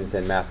period means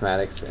in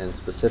mathematics, and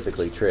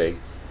specifically trig,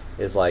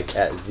 is like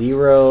at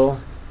 0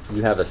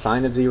 you have a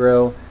sine of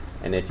 0,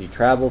 and if you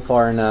travel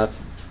far enough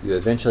you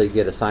eventually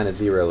get a sine of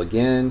 0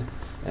 again.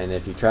 And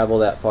if you travel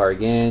that far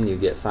again, you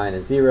get sine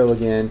of 0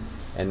 again,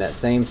 and that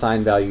same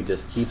sine value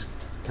just keeps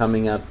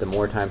coming up the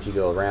more times you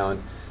go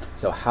around.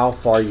 So how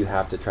far you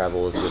have to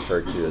travel is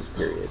referred to as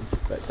period,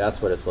 but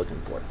that's what it's looking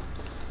for.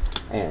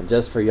 And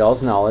just for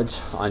y'all's knowledge,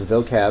 on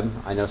vocab,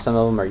 I know some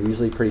of them are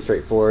usually pretty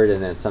straightforward,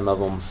 and then some of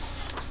them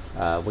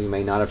we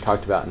may not have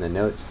talked about in the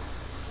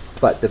notes.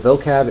 But the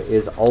vocab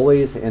is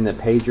always in the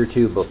page or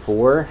two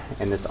before,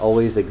 and it's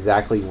always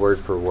exactly word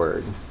for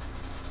word.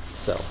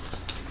 So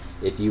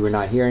If you were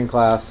not here in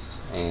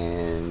class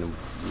and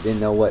you didn't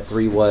know what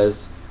 3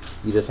 was,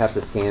 you just have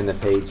to scan the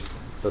page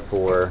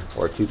before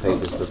or 2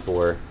 pages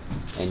before,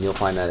 and you'll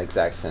find that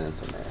exact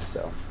sentence in there.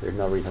 So there's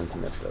no reason to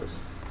miss those.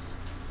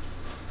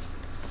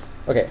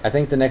 Okay, I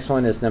think the next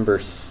one is number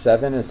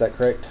 7. Is that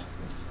correct?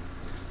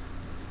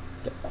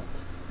 Okay.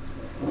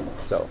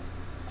 So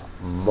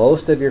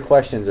most of your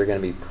questions are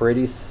going to be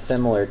pretty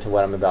similar to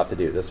what I'm about to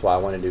do. That's why I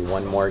want to do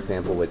one more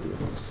example with you.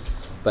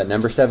 But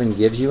number 7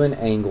 gives you an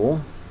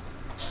angle.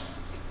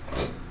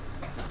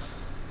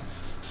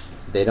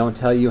 They don't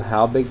tell you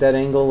how big that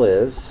angle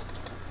is,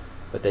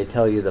 but they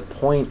tell you the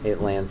point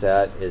it lands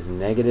at is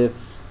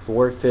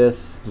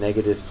 -4/5,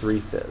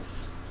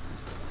 -3/5.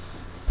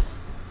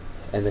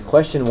 And the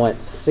question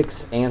wants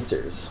 6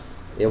 answers.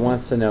 It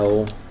wants to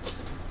know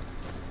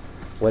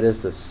what is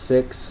the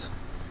 6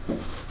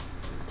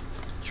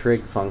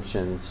 trig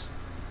functions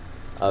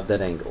of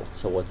that angle.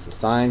 So what's the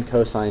sine,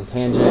 cosine,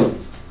 tangent,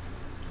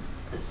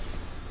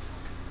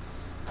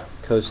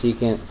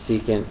 cosecant,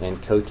 secant,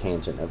 and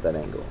cotangent of that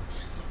angle.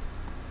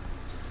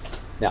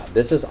 Now,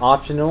 this is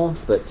optional,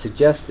 but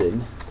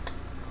suggested.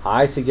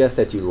 I suggest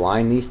that you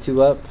line these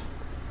 2 up,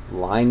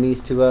 line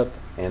these 2 up,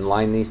 and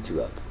line these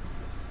 2 up.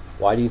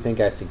 Why do you think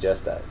I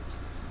suggest that?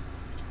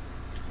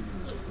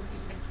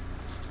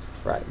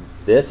 Right.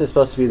 This is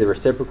supposed to be the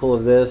reciprocal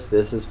of this,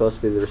 this is supposed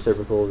to be the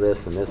reciprocal of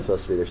this, and this is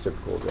supposed to be the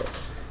reciprocal of this.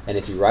 And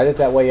if you write it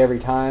that way every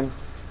time,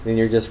 then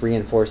you're just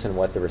reinforcing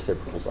what the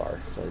reciprocals are,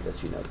 so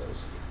that you know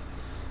those.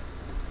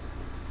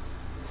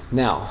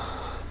 Now,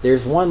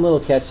 there's one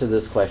little catch to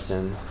this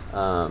question,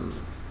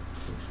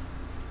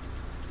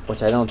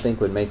 which I don't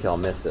think would make y'all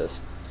miss this.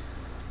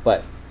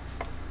 But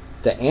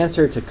the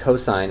answer to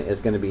cosine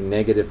is going to be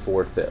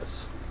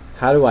 -4/5.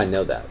 How do I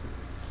know that?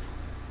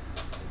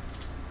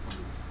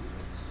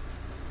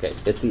 Okay,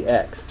 it's the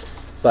x.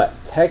 But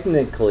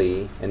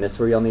technically, and this is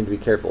where y'all need to be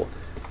careful,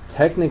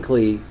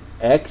 technically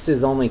x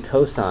is only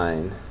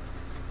cosine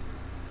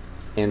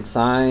and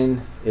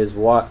sine is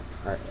what,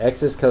 or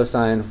x is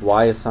cosine,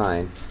 y is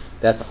sine.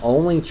 That's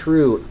only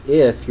true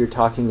if you're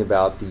talking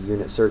about the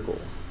unit circle,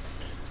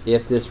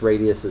 if this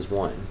radius is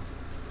 1.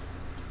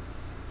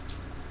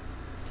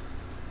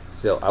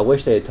 So I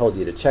wish they had told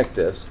you to check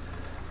this,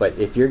 but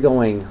if you're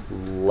going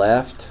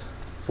left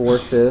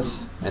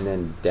 4/5 and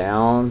then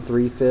down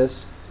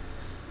 3/5,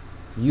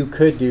 you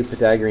could do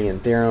Pythagorean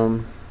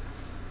theorem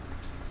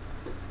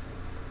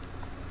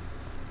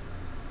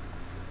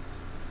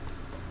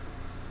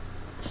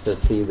to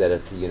see that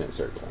it's a unit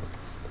circle.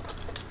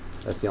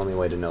 That's the only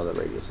way to know the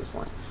radius is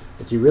 1.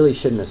 But you really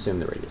shouldn't assume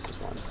the radius is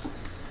 1.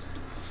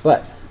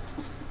 But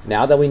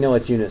now that we know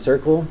it's unit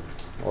circle,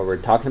 or we're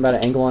talking about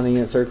an angle on a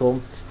unit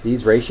circle,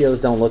 these ratios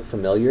don't look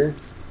familiar.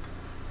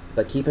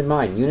 But keep in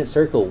mind, unit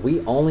circle,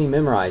 we only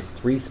memorize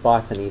 3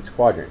 spots in each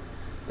quadrant.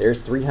 There's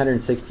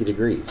 360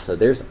 degrees. So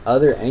there's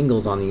other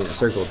angles on the unit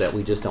circle that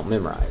we just don't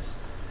memorize.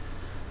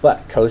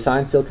 But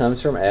cosine still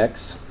comes from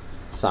x.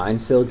 Sine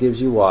still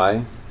gives you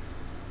y.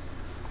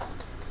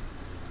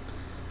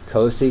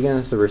 Cosecant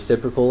is the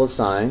reciprocal of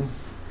sine.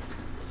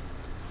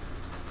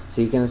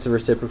 Secant is the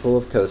reciprocal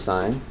of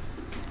cosine.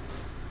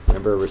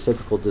 Remember, a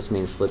reciprocal just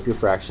means flip your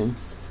fraction.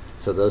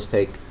 So those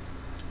take,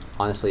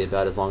 honestly,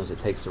 about as long as it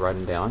takes to write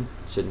them down.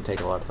 Shouldn't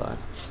take a lot of time.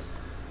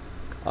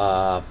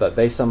 But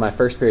based on my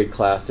first period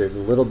class, there's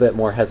a little bit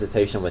more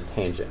hesitation with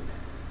tangent.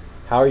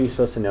 How are you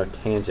supposed to know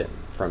tangent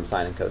from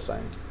sine and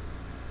cosine?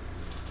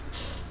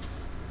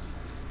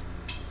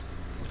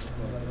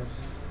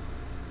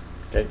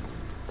 Okay,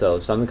 so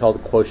something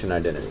called quotient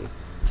identity.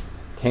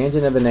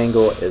 Tangent of an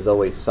angle is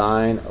always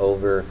sine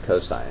over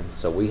cosine.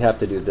 So we have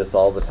to do this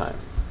all the time.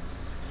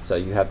 So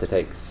you have to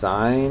take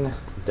sine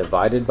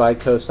divided by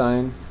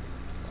cosine,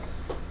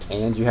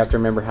 and you have to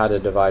remember how to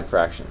divide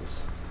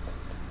fractions.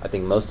 I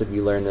think most of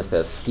you learned this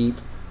as keep,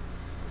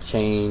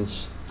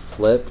 change,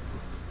 flip.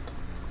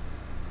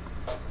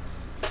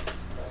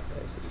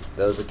 Let's see.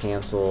 Those will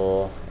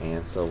cancel,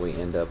 and so we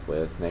end up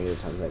with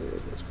negative times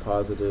negative is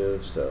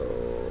positive, so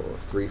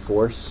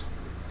 3/4.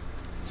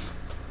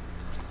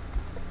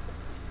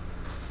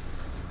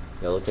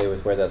 Y'all okay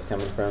with where that's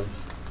coming from?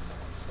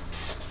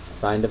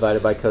 Sine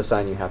divided by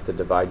cosine, you have to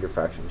divide your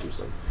fractions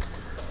usually.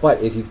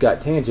 But if you've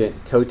got tangent,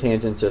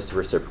 cotangent is just a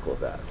reciprocal of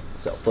that.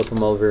 So flip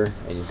them over,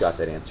 and you've got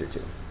that answer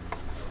too.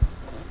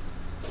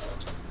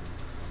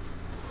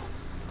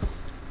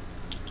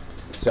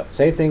 So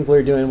same thing we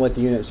were doing with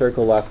the unit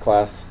circle last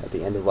class, at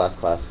the end of last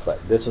class,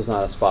 but this was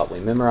not a spot we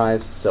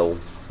memorized, so,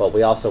 but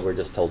we also were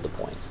just told the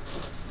point.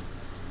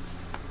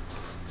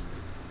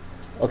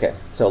 Okay,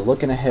 so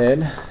looking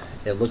ahead,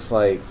 it looks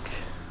like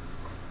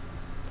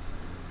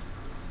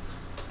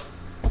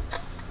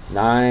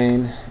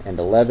 9 and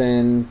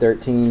 11,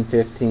 13,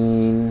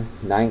 15,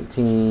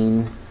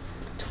 19,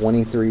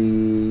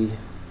 23,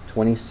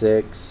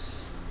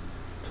 26,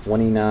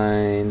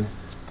 29,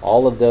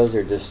 all of those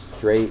are just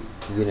straight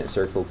unit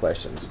circle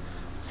questions.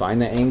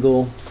 Find the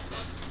angle,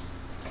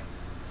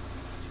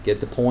 get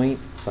the point.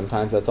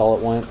 Sometimes that's all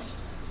it wants.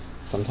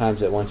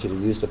 Sometimes it wants you to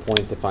use the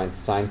point to find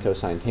sine,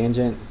 cosine,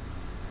 tangent.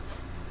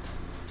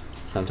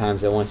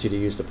 Sometimes they want you to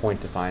use the point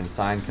to find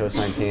sine,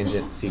 cosine,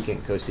 tangent,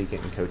 secant,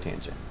 cosecant, and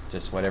cotangent.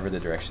 Just whatever the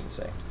directions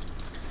say.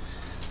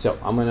 So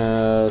I'm going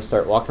to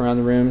start walking around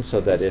the room so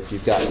that if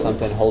you've got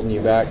something holding you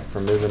back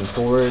from moving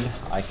forward,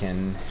 I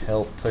can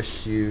help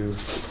push you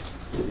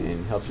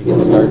and help you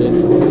get started.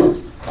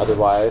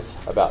 Otherwise,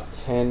 about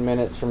 10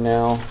 minutes from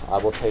now, I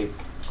will take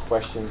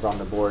questions on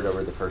the board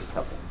over the first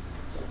couple.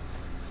 So.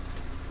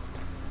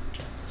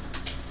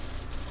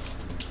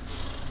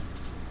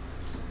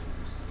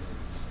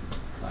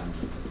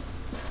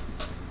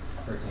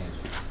 For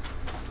tangent.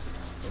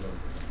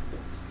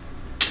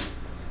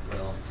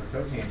 Well, for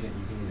cotangent,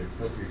 you can either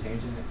flip your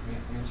tangent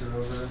answer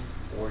over,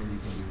 or you can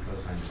do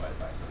cosine divided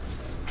by sine.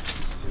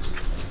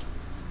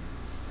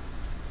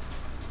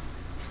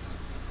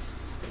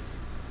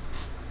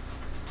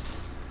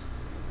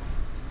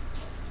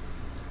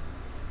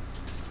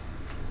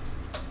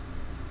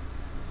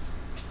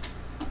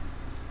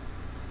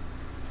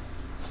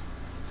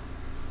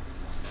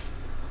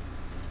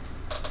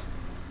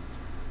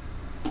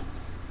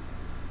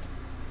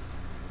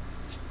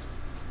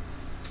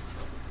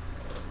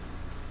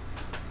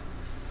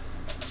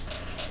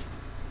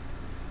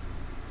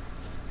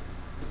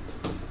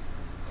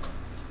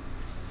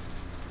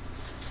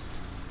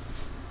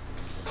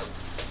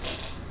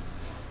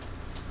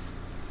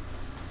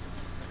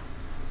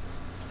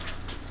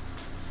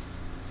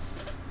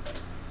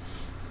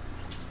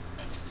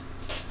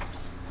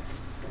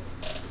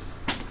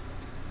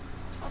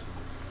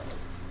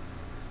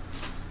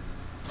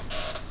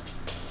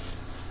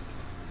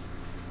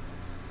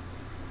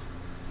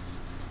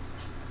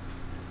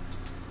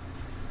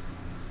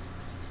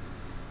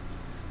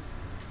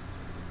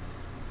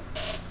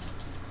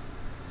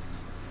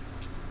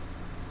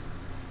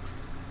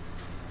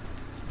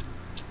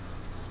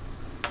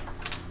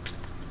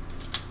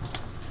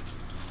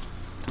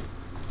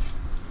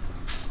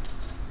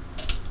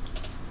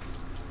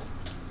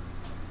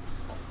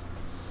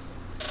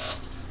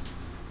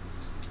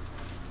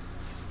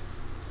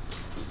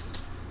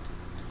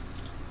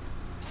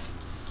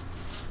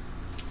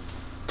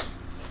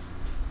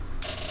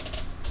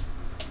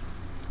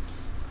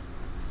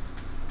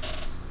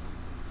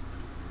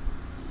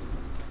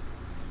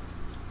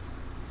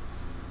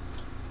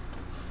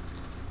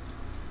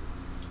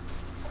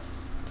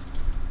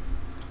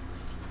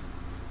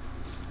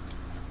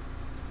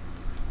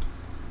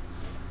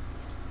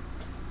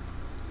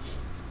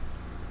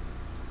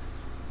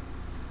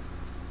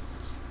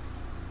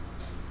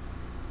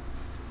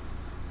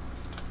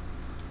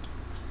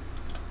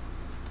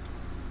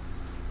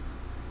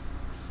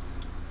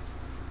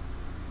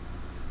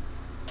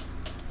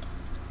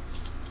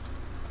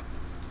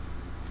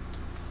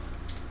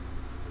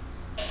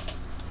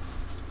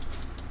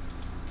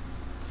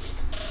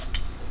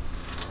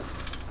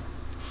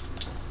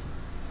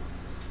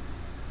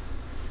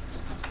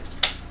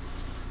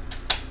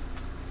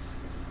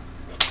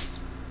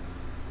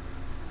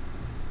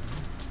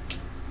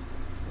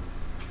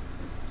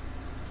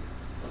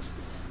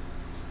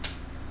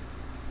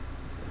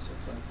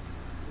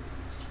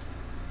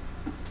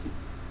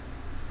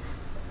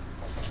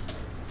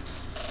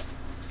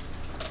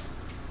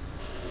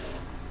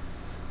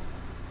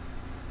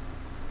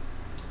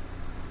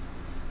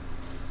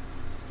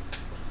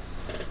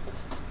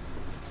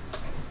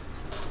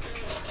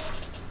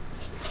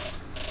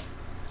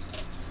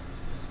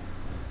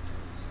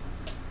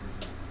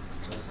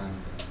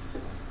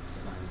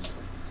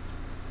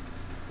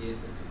 If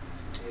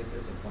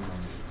it's a point on the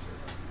answer.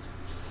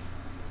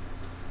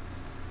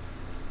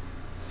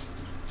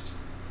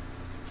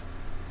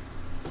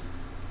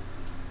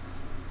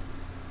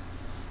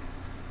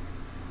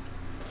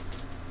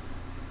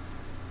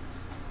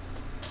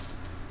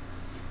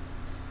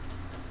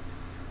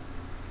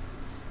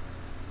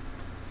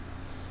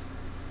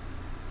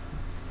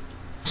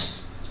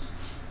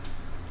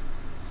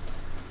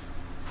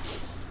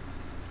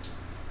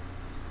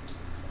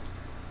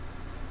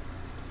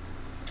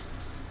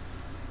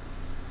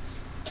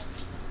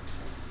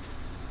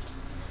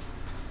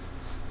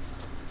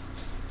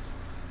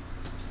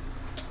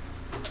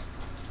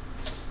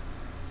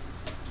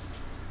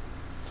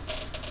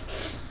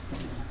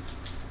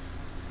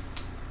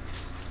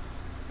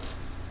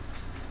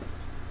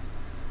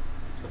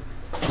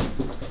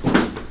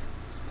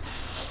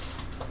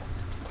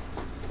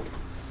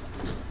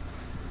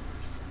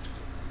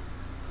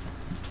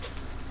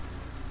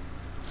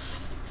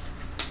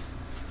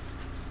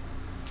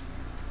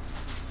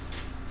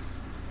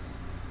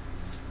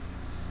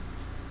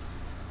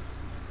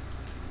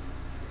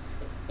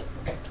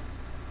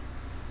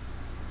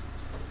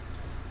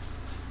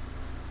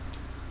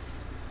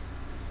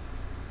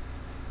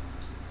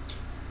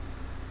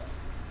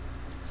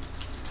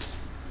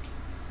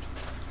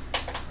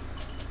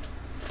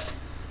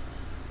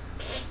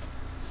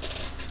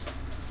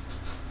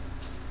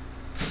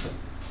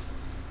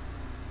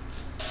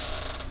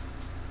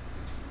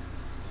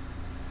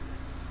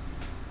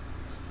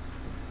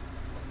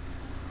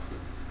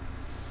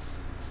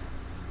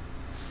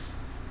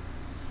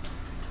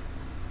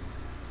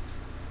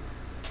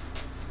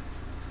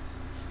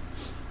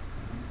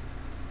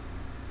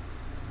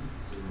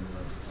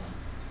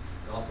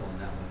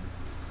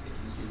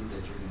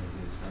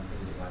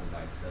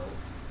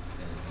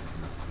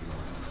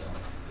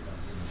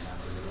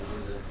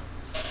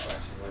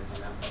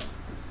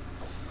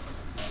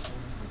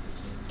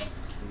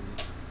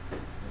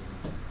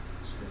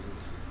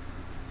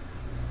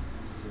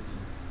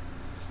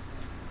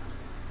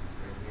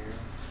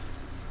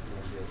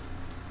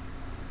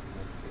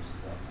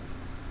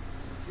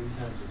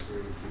 times the square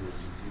root of 2 would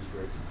be 2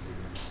 squared root of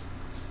 2.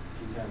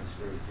 2 times the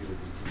square root of 2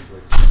 would be 2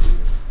 squared root of 2.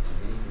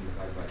 Anything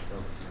divided by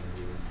itself is going to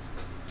be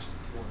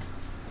 1.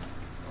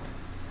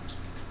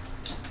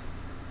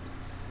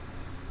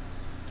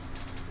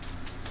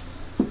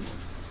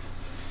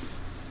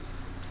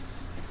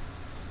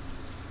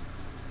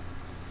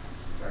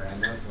 Sorry, I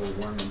know it's a little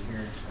warm in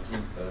here. I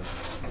think the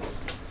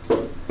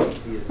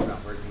AC is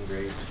not working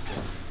great.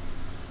 So.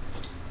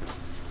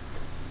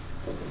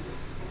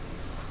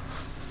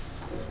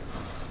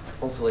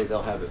 Hopefully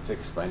they'll have it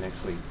fixed by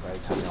next week, by the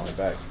time y'all are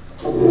back.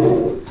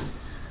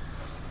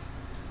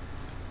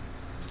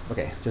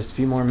 Okay, just a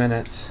few more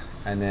minutes,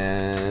 and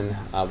then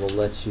I will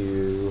let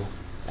you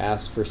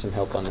ask for some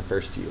help on the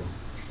first few.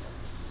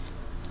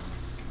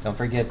 Don't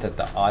forget that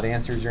the odd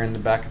answers are in the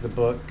back of the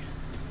book.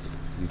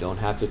 You don't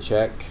have to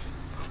check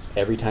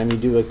every time you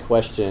do a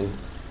question,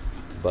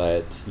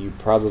 but you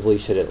probably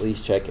should at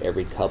least check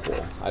every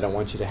couple. I don't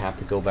want you to have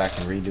to go back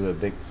and redo a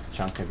big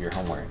chunk of your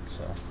homework,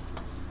 so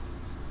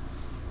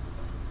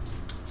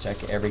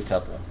check every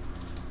couple.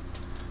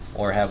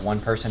 Or have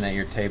one person at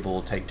your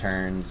table take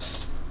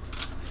turns,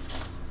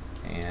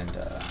 and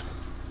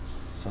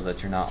so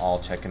that you're not all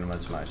checking them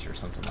as much, or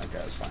something like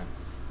that is fine.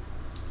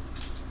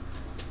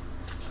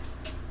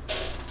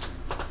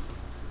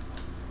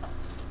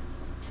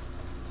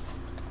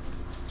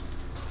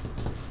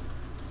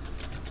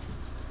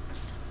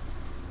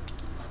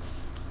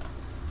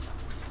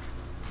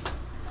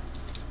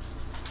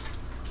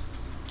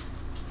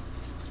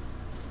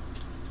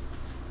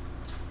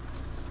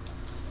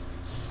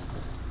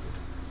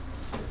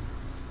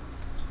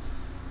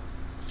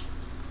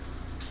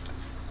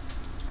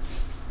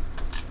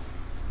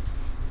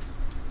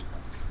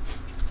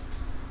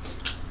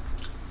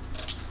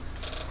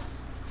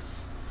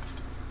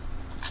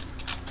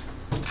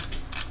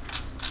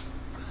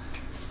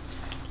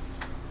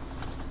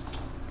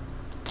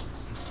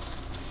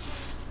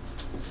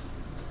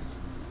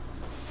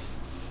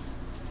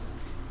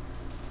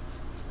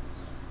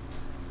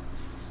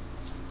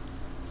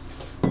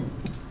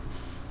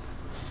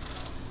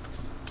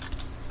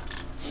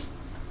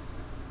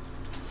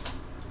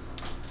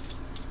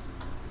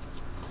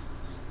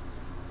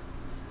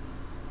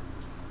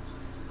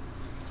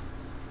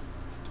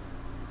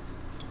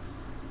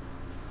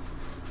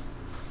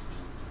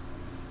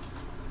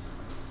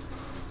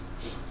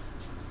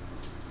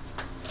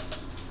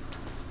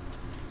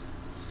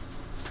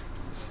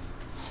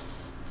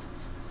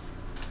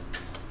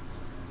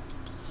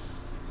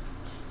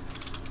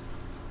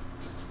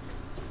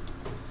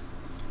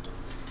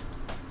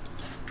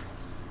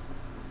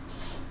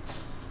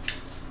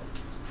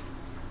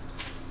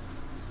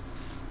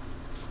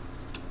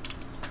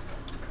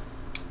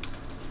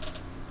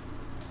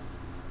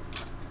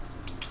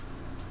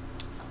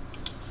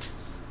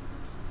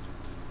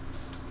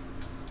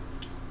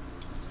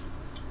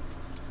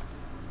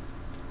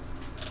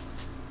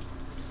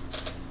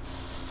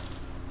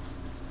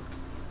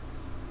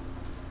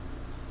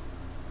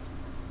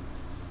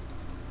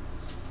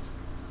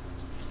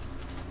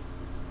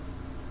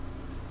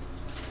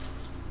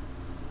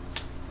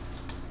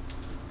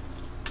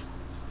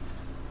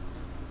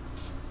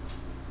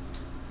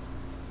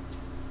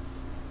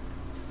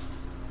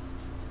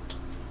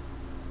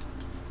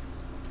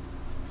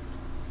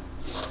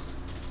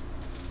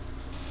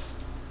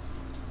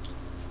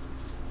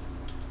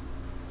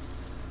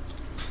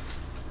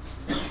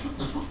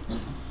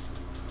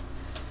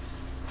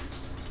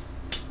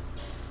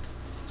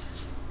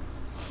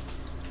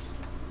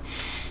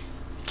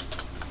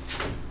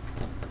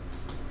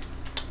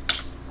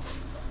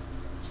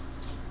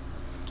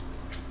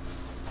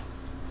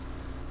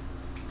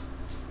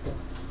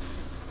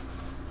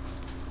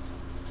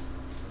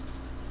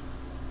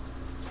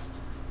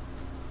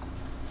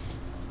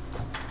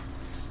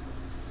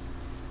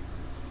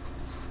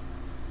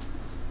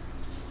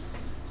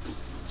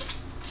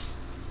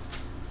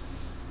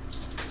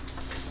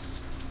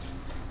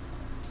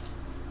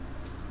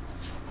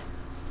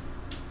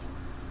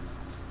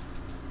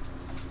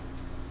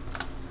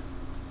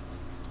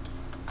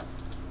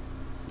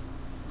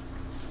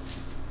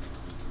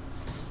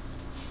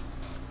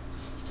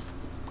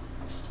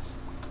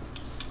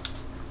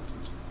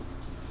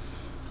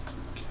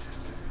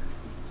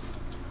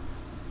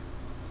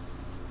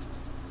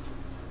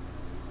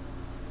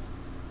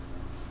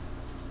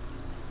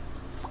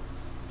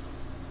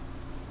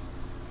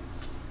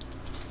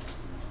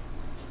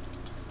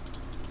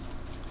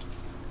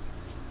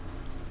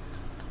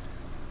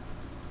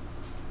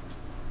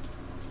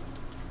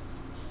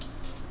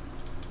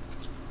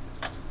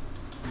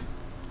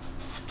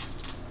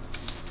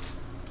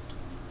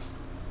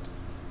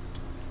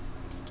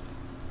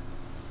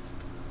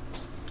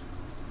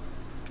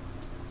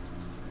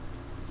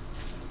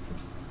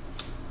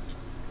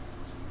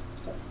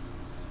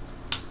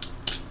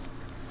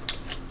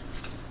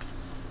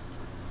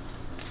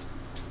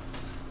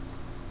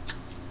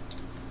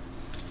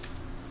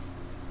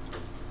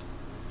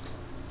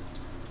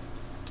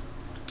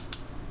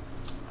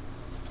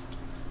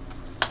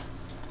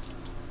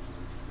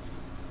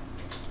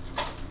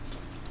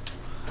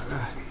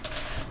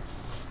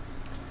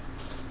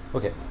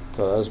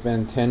 so that's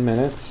been 10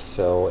 minutes.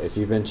 So if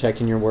you've been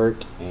checking your work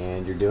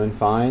and you're doing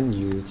fine,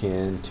 you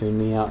can tune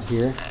me out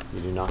here. You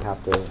do not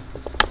have to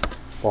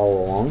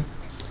follow along.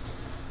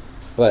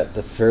 But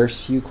the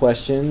first few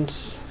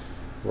questions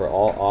were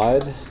all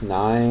odd.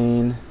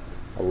 9,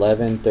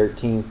 11,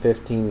 13,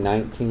 15,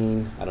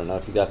 19. I don't know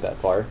if you got that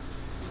far.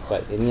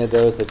 But any of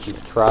those that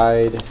you've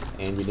tried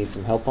and you need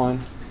some help on?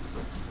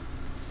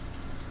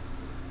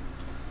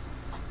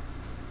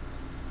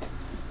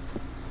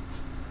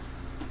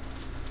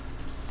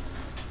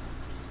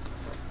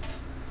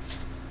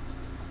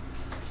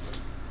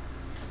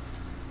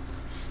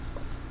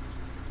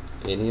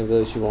 Any of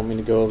those you want me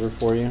to go over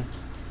for you?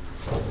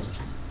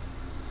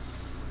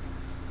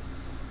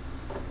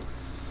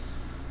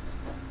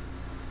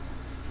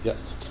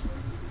 Yes.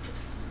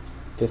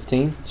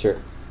 15? Sure.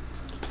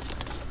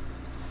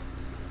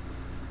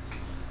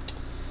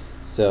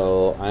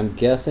 So I'm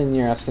guessing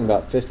you're asking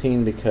about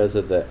 15 because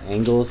of the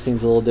angle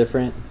seems a little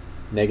different.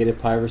 Negative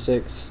pi over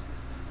 6.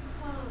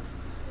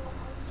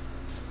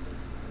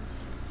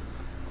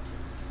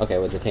 Okay,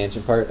 with the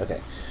tangent part? Okay.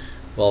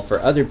 Well, for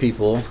other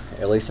people,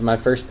 at least in my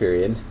first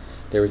period,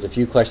 there was a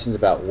few questions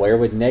about where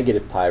would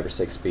negative pi over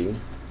 6 be.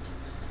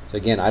 So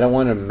again, I don't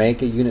want to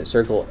make a unit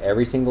circle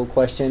every single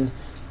question,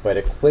 but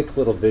a quick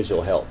little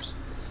visual helps.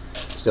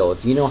 So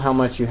if you know how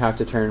much you have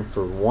to turn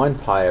for 1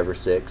 pi over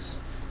 6,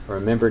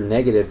 remember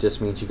negative just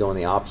means you go in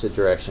the opposite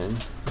direction.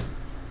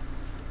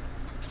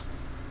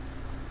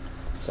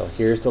 So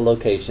here's the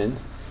location,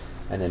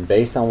 and then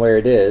based on where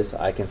it is,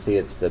 I can see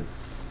it's the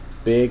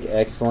big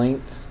x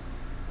length,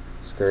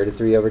 square root of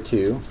 3 over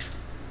 2,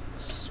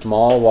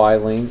 small y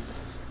length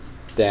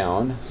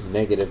down,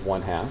 negative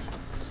 1/2.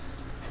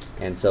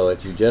 And so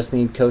if you just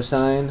need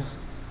cosine,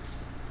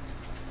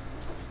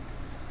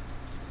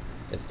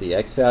 it's the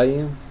x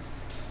value.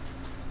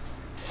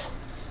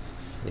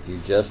 If you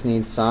just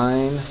need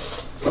sine,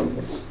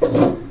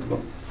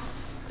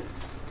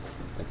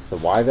 it's the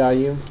y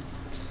value.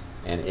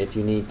 And if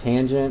you need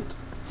tangent,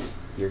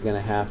 you're going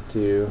to have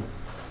to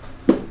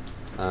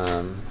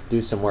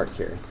do some work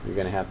here. You're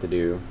going to have to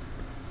do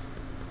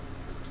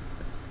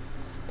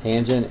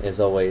tangent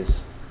is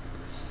always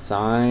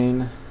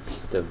sine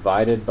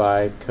divided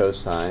by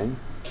cosine,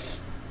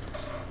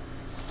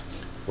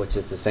 which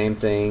is the same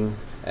thing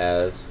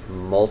as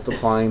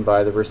multiplying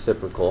by the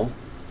reciprocal.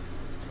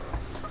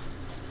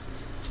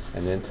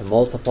 And then to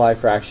multiply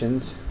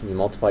fractions, you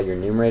multiply your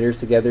numerators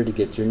together to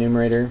get your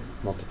numerator,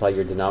 multiply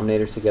your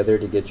denominators together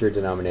to get your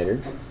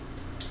denominator.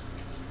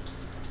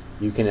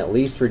 You can at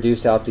least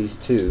reduce out these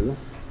two,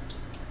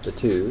 the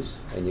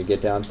 2's, and you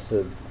get down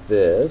to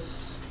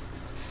this.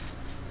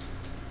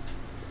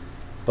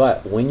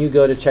 But when you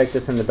go to check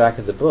this in the back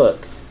of the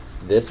book,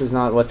 this is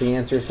not what the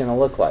answer is going to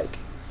look like,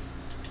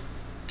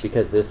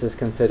 because this is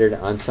considered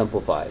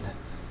unsimplified.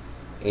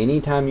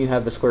 Anytime you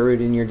have a square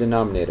root in your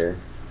denominator,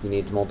 you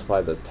need to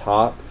multiply the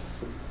top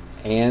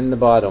and the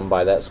bottom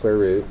by that square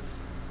root,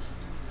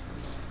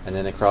 and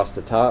then across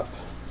the top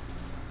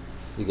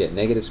you get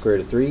negative square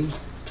root of 3.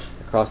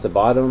 Across the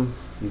bottom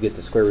you get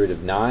the square root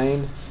of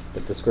 9,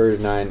 but the square root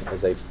of 9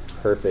 is a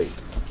perfect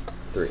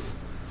 3.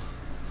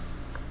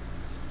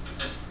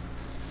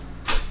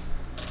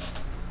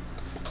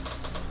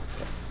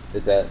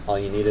 Is that all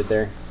you needed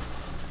there?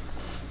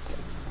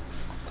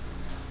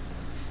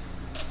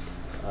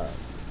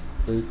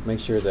 Luke, make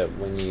sure that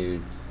when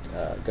you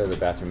go to the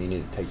bathroom, you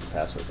need to take the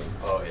password in.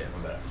 Oh yeah,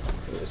 my bad.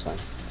 It was fine.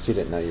 She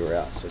didn't know you were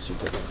out, so she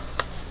took it.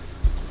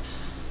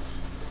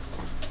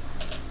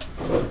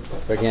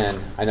 So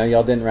again, I know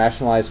y'all didn't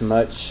rationalize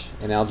much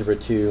in Algebra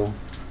 2,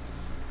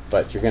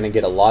 but you're going to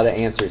get a lot of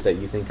answers that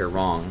you think are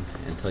wrong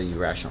until you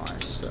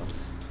rationalize. So.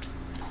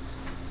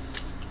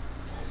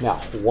 Now,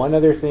 one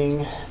other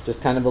thing,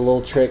 just kind of a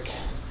little trick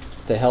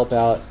to help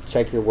out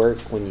check your work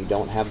when you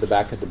don't have the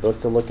back of the book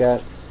to look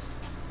at.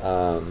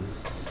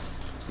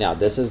 Now,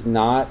 this is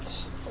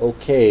not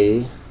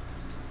okay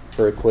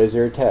for a quiz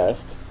or a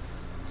test.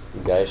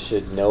 You guys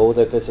should know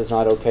that this is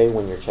not okay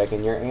when you're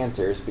checking your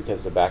answers,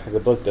 because the back of the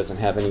book doesn't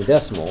have any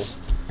decimals.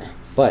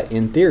 But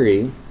in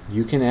theory,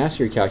 you can ask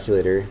your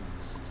calculator,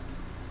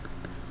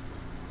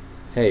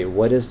 hey,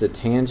 what is the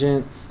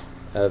tangent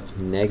of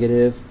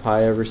negative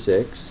pi over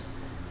 6?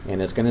 And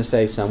it's going to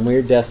say some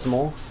weird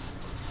decimal,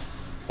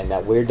 and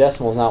that weird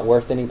decimal is not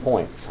worth any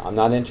points. I'm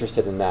not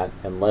interested in that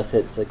unless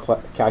it's a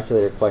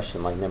calculator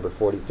question like number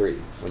 43.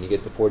 When you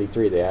get to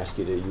 43, they ask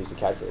you to use the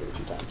calculator a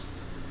few times.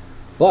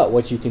 But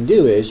what you can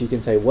do is you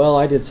can say, well,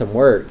 I did some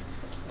work,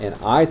 and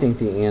I think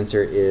the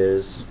answer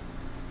is,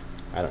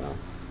 I don't know.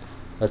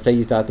 Let's say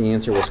you thought the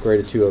answer was square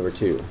root of 2 over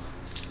 2.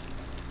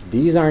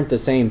 These aren't the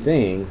same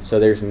thing, so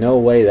there's no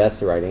way that's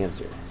the right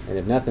answer. And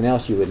if nothing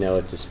else, you would know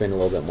it to spend a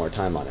little bit more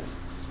time on it.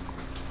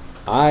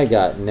 I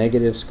got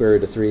negative square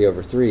root of 3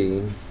 over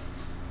 3,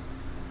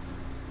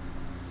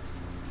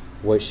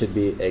 which should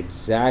be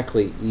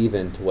exactly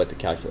even to what the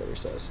calculator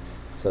says.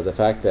 So the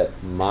fact that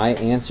my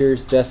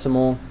answer's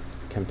decimal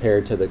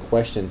compared to the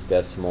question's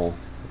decimal,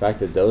 the fact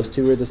that those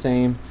two are the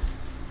same,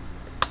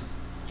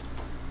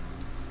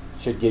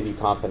 should give you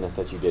confidence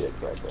that you did it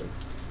correctly.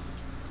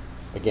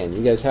 Again,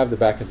 you guys have the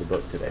back of the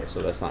book today,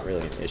 so that's not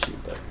really an issue,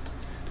 but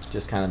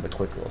just kind of a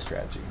quick little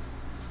strategy.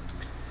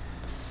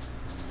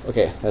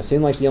 Okay, that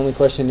seemed like the only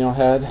question y'all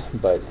had,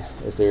 but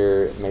is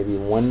there maybe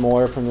one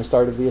more from the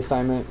start of the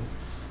assignment?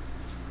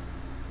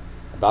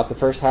 About the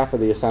first half of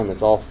the assignment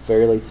is all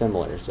fairly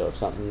similar, so if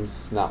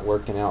something's not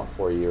working out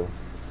for you,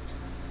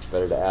 it's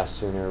better to ask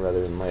sooner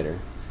rather than later.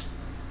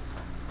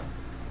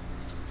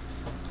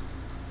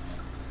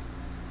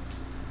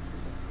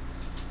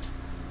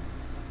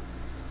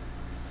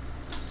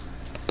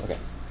 Okay.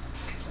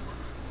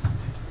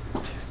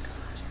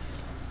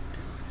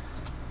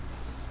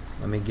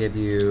 Let me give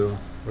you,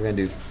 we're going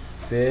to do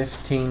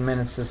 15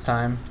 minutes this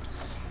time.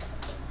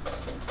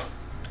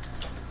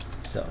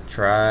 So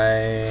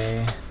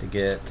try to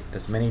get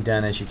as many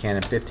done as you can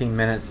in 15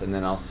 minutes, and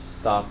then I'll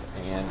stop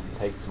and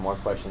take some more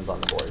questions on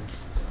the board.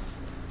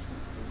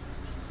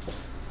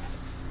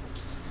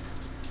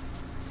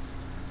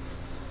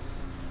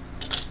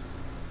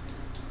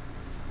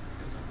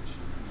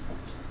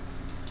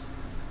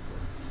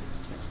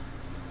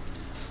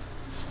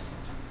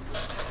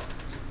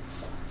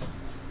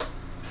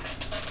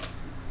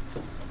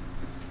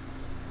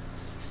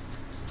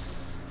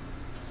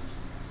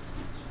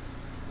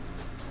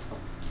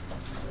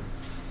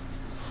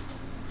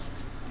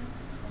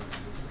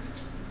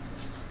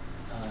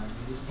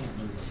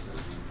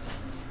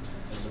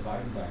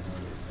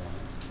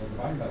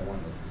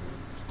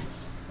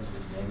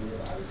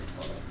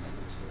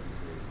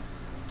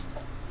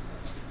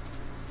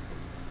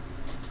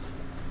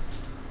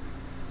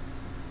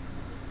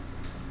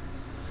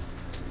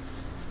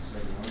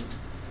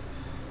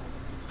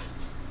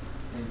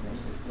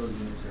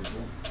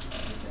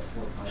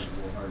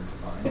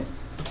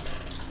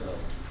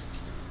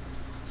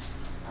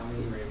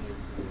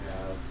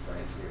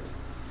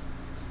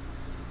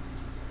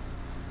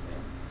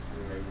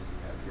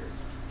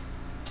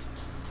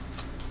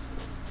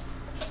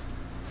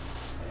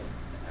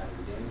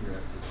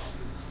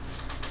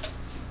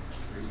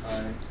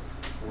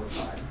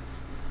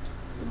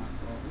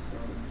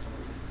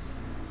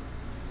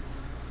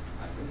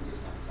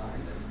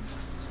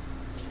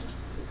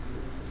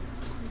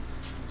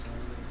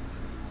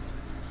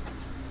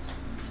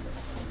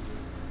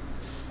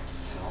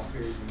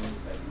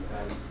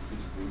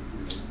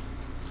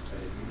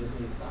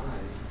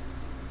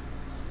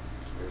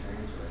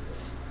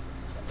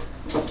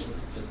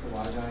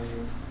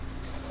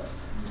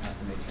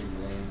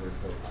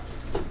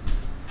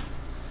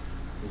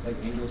 Just like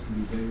angles can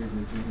be bigger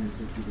than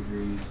 360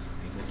 degrees,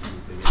 angles can be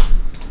bigger than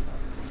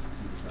 2,500.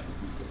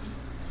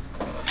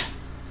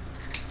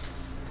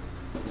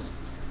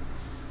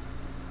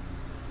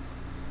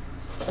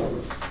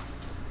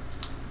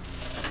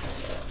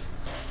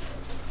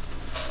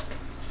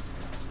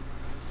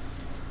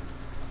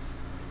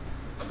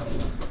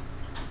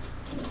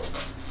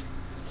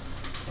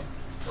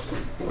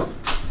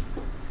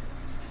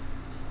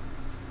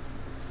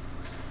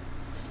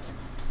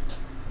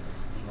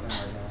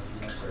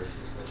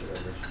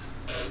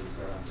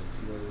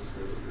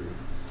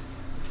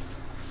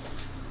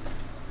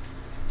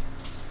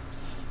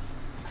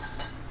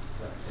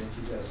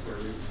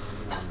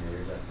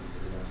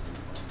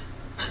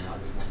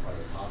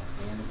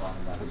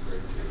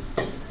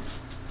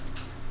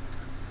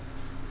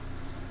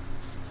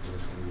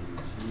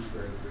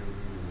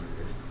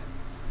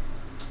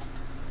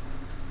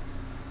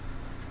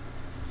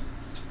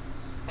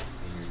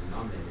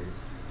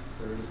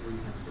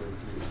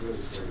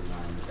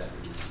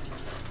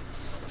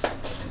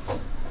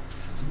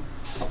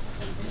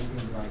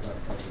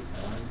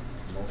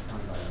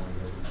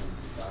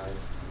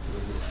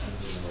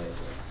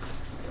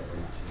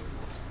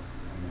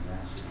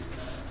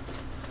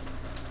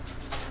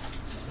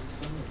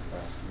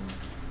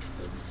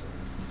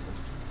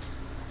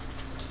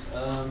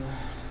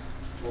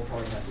 We'll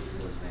probably have to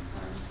do this next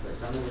time, but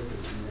some of this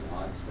is even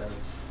odd stuff,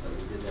 so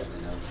we did that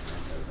in the notes, and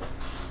I said that,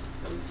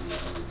 so we see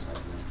what we're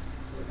talking about.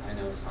 So I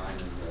know sine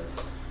is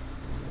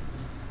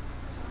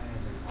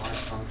an odd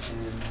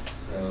function,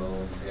 so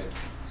if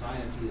sine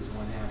of t is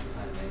 1/2, the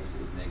sine of negative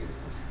t is negative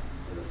 1/2,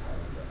 so that's how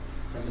I end up.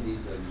 Some of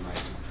these though, you might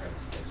try to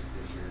sketch a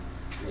picture.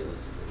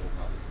 Realistically, we'll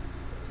probably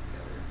put those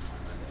together on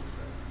Monday,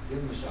 but give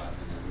them a shot,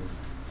 and then we'll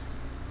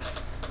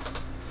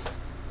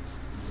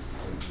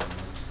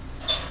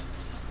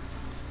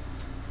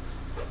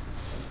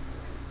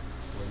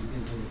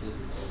this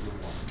is over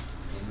 1,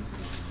 and you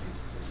can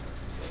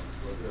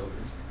flip it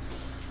over.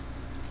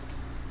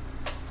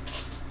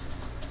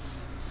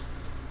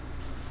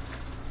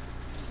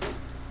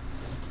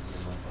 And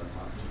then multiply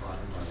top and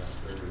bottom by that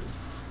third.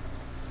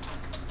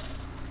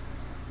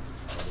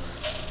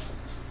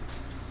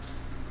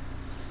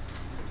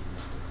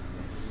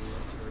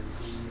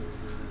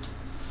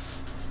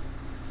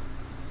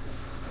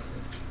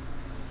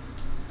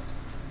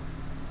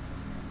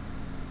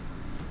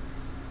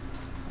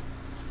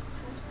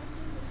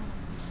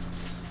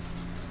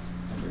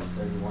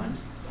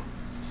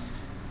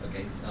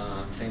 Okay,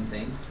 same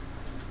thing.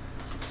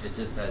 It's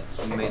just that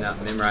you may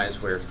not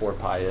memorize where 4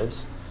 pi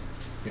is.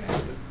 You're going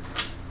to have to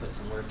put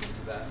some work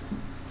into that.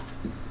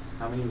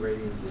 how many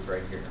radians is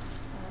right here?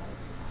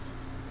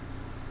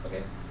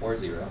 Okay, or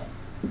 0.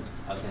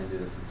 I was going to do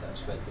this as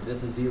such, but if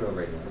this is 0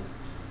 radians,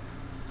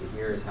 to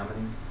here is how many?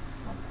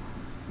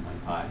 1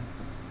 pi.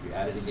 You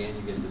add it again,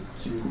 you get to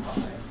 2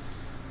 pi.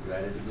 You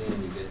add it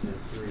again, you get to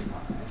 3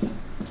 pi.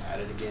 Add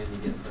it again, you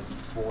get to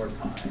 4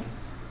 pi.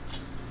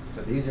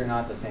 So these are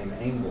not the same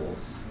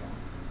angles,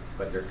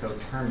 but they're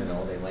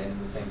coterminal. They land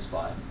in the same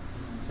spot.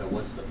 So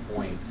what's the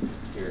point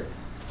here?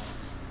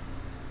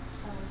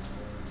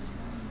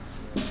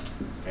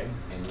 Okay,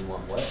 and you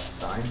want what?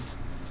 Sine?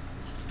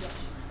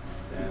 Yes.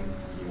 Then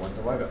you want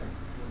the y value.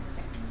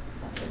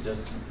 It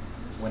just,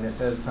 when it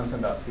says something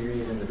about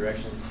period in the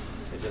direction,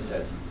 it just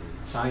says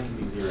sine can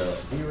be 0 at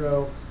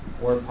 0,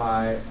 or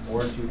pi,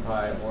 or 2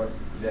 pi, or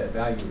that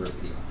value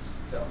repeats.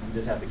 So you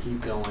just have to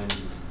keep going,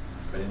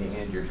 but in the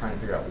end, you're trying to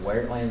figure out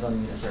where it lands on the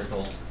unit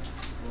circle,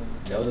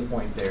 know the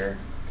point there,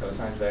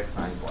 cosine of x,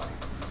 sine of y.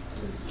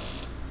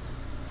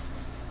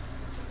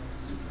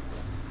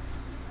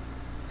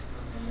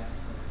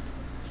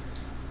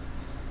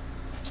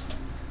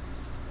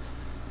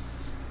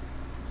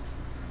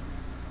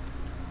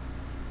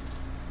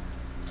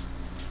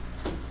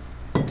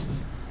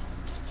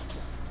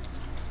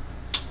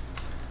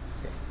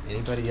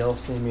 Anybody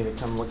else need me to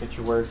come look at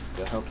your work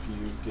to help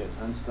you get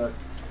unstuck?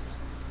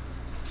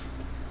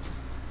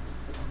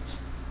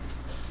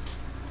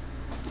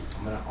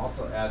 I'm going to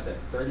also add that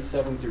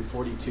 37 through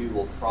 42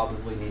 will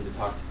probably need to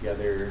talk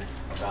together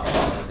about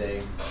one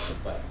day,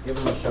 but give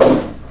them a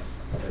shot.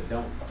 But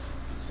don't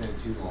spend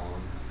too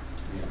long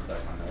being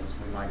stuck on those.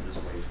 We might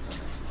just wait until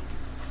next week.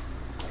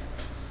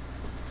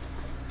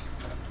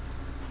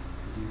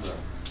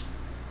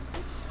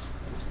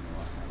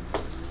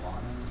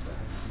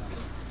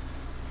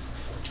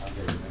 I'll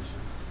get it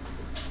mentioned.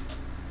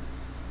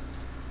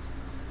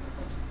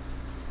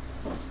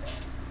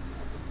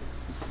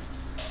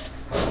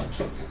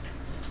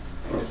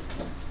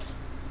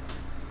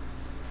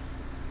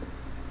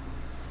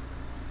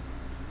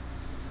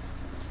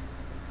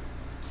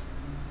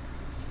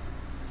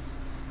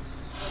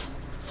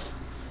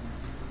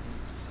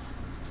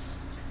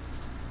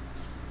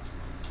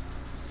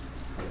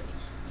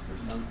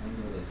 There's some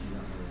angle that you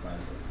don't know the side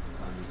of the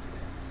sine of it.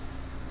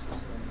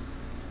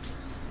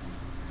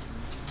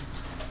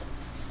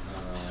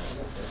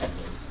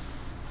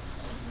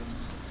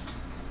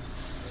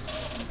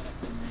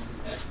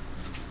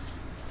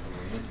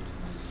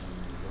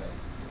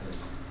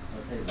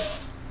 Let's say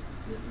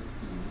this is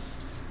t.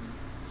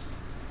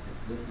 If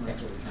this much of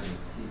the term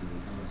is t,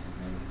 how much is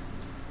negative t?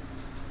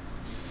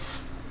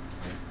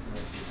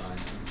 Let's define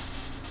t.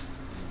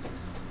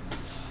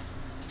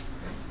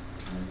 Okay.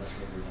 And then let's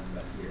say we're talking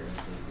about here.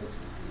 Let's say this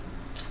was t.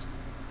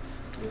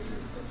 This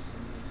is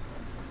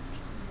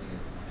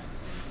negative x.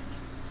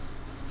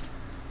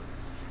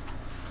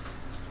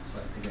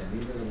 But again,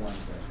 these are the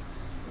ones that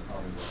will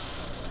probably work.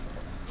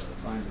 So it's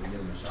fine to give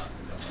them a shot.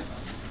 We don't know about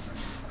them.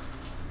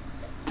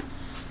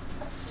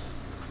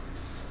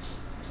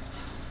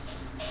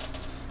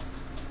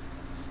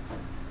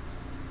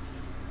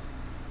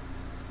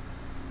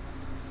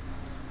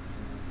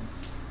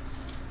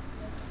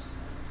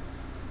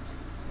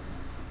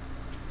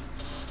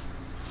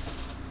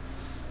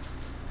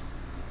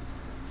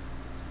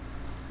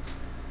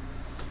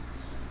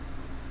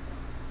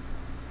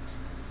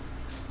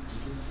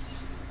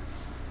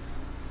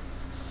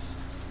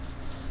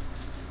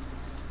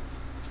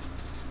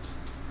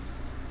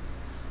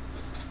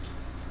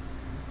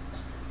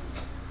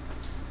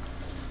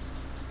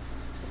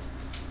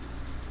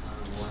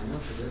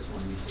 For this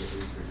one, we should at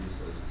least reduce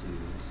those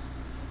 2's.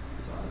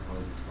 So I'll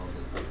probably just call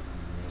this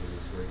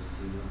negative square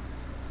root of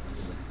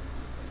 2.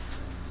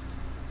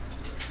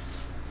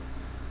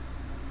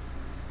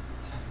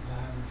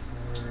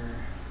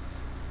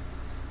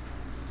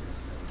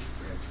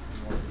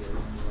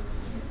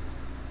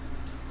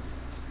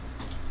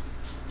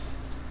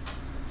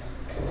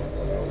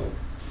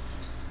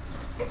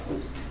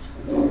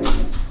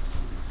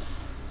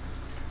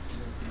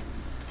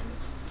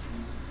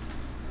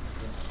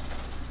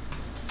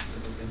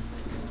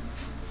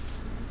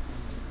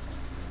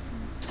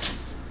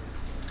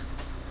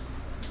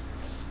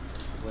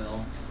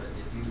 Well, but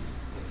if you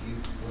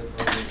flip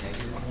over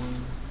negative 1,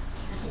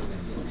 you're still going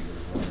to get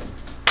negative 1.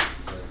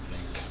 So it's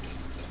negative.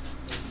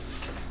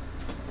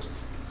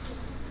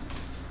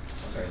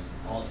 Sorry,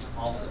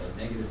 also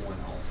negative 1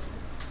 also.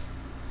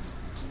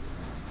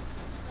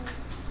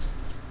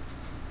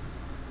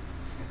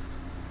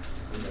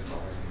 I think that's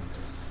all I think.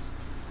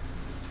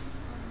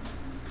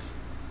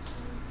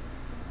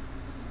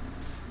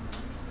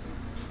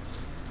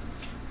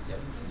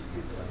 Yep.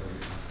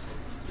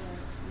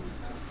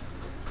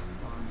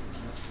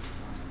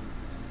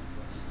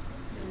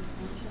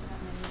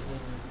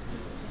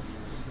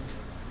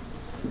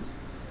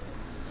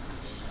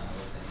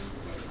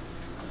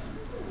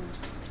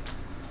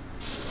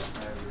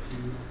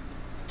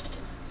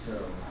 So,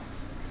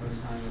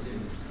 cosine of 0,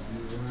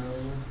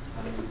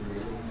 sine of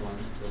negative 1,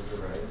 goes to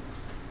the right.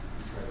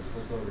 Try to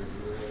flip over 0,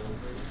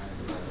 and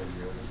divide by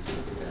 0,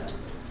 do that.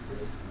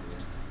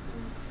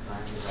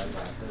 Sine divided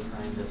by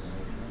cosine doesn't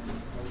make sense.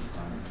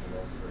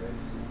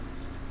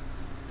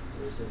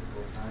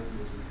 Reciprocal sine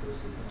would be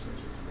cosecant,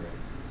 which is great.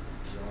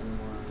 The only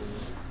one,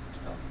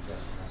 oh, yeah,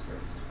 that's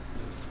great.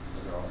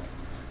 Those are all right.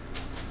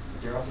 So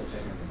you're also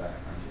checking at the back,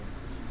 aren't you?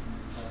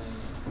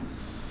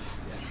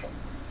 Yeah.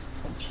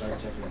 Start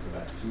checking at the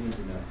back. You need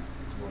to know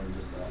more than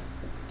just that.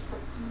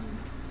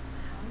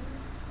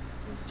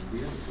 We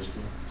have a good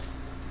one.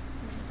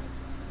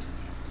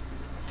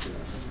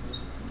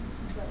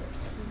 But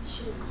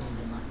she doesn't call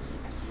it lots of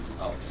things.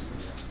 Oh.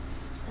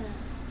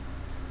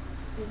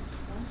 Is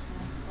 1/2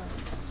 like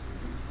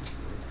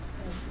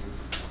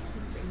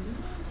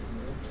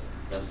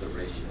That's the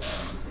ratio.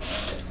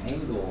 The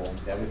angle,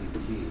 that would be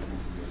T.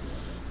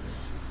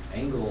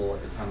 Angle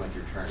is how much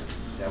you're turning.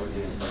 That would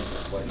be in terms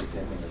of what you're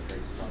taking the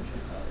trace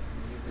function of.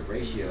 The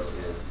ratio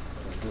is,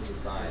 since this is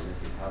sine,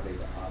 this is how big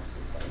the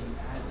opposite side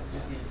is.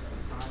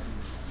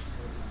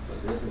 So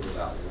this is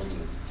about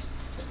lengths,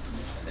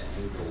 and the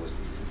angle would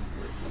be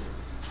where it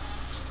is.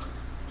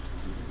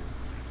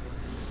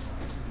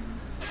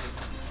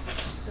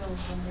 so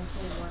when they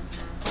say 1/2,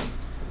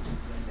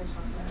 they're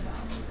talking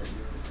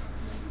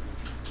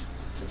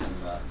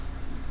about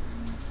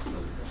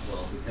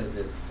Well, because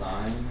it's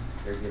sine,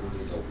 they're giving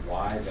you the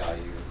y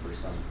value for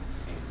some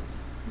angle.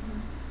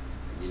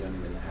 You don't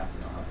even have to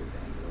know how big the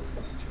angle is to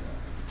answer that.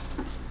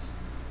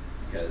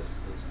 Because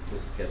let's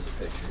just sketch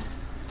a picture.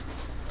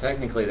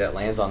 Technically that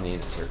lands on the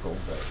unit circle,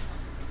 but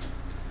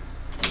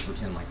we'll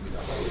pretend like we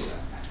don't know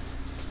that.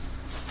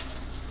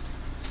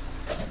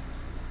 Okay.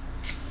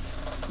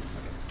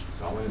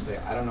 So I'm going to say,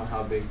 I don't know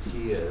how big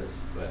T is,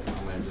 but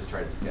I'm going to just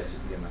try to sketch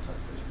it to get myself a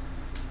picture.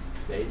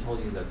 They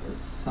told you that the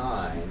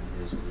sine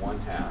is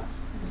 1/2,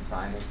 the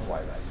sine is the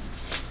y value,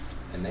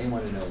 and they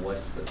want to know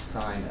what's the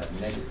sine of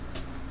negative T.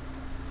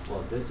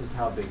 Well, this is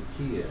how big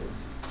T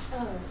is.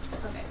 oh,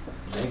 okay.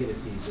 Negative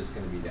T is just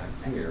going to be down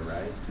here,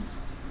 right?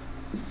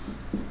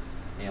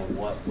 And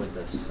what would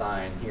the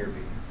sine here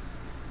be?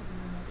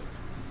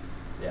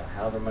 Yeah,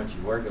 however much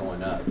you were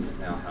going up,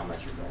 now how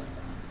much you're going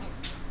down.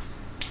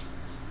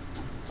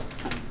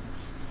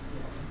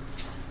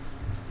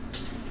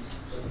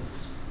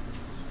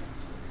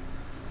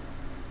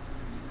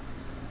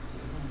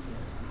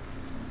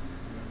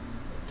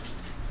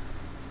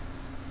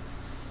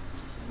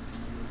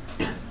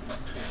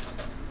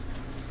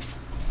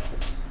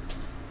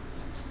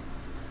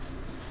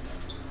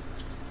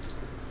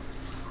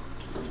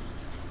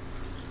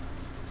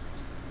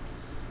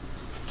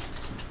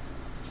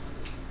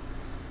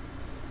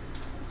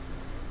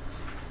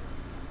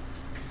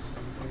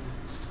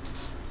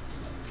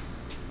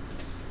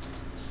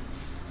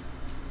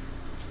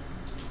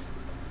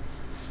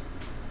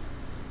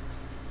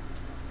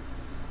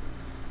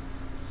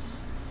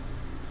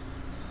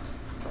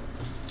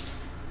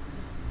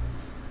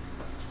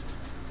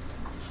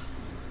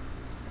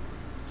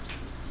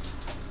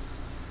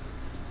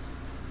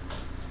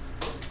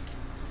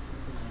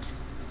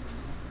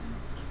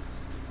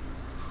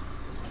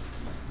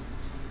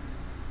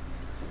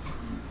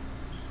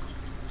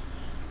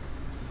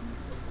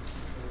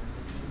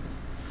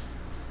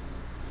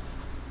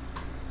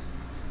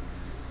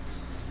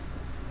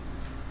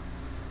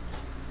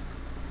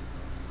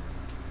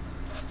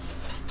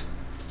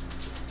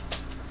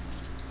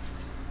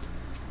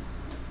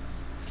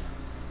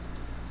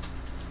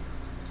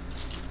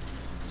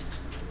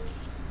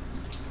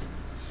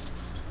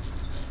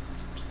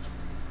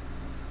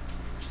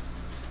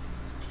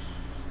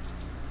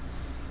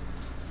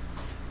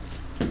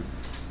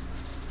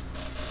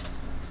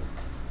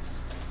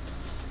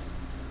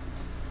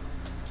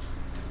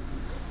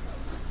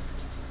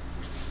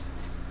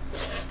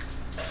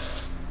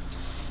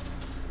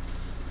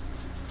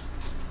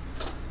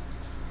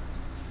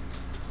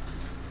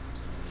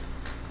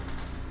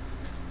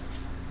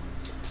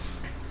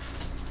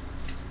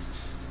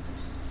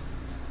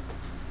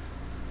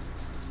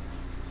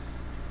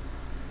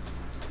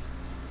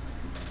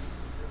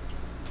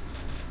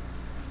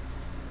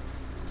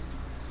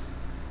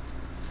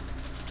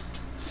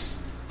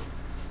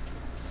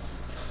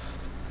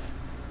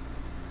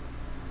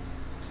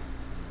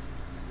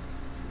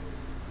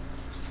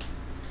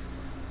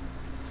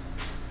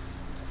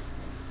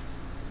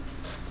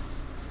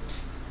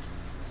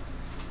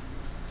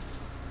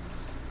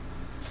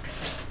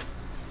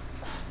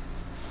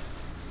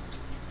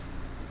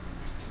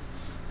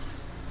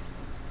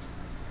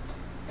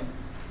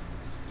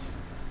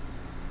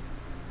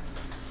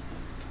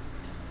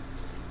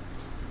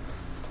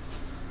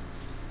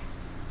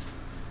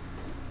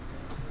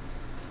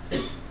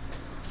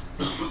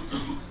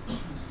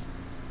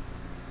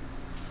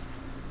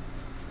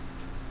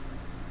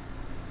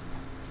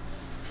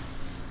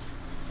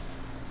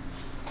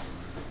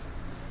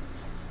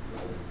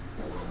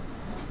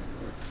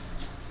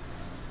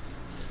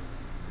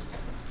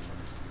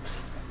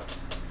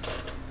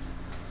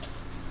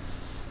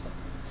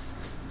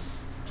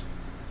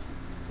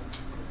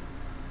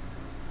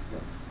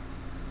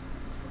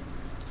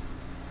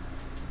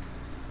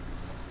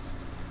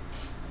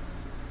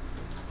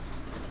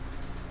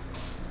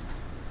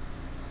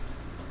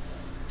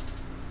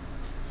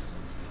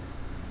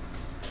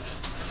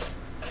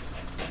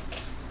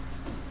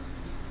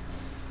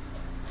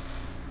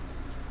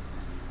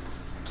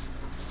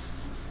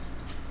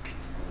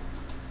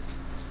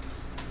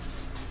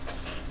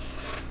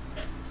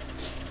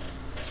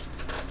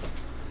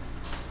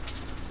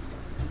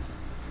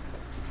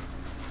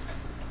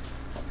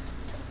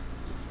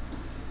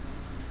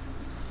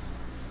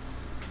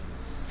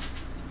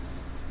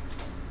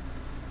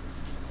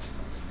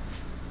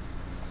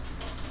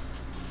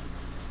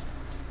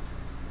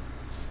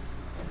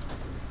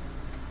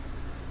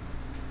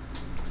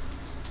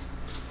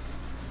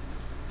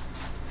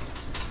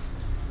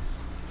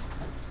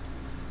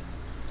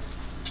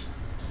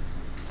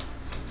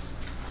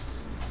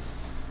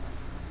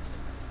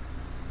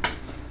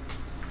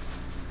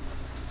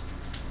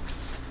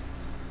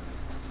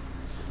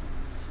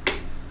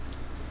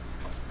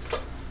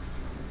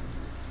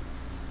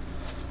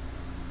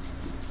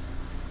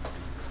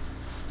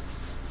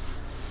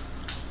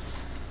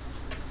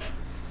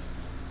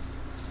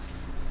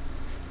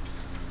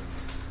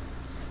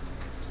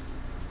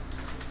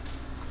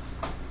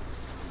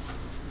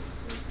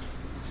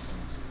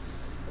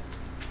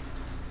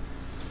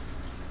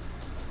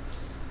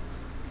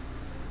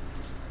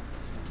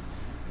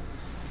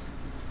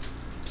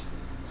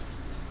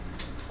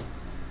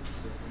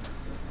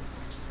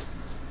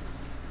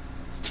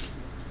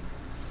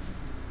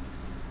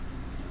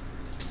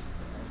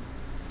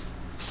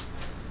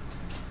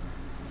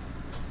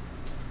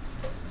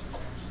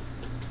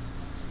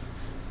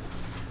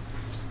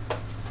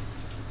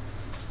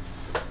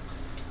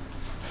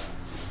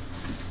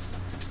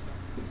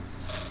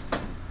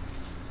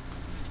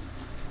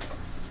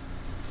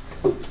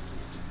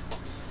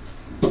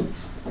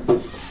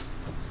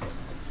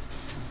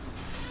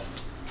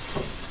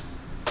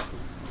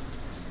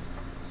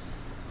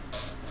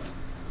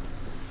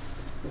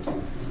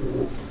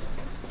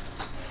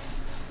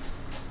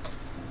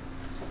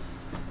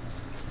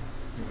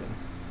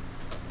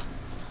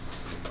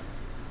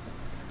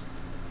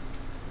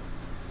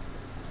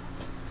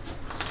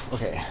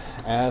 Okay,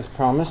 as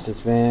promised,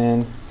 it's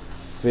been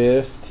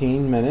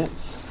 15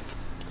 minutes.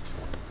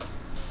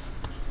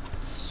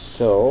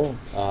 So,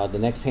 the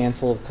next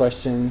handful of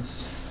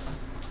questions,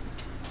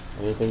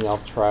 anything y'all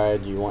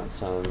tried you want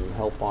some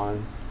help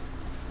on?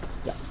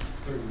 Yeah.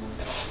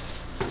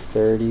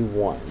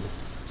 31.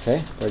 Okay,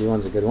 31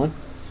 is a good one.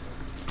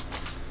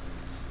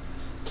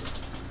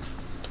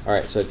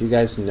 Alright, so if you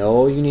guys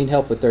know you need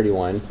help with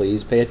 31,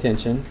 please pay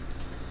attention.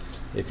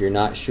 If you're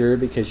not sure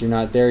because you're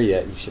not there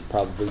yet, you should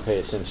probably pay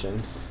attention.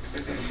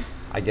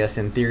 I guess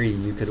in theory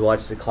you could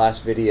watch the class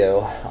video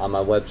on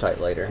my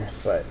website later,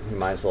 but you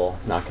might as well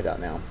knock it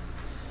out now.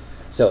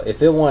 So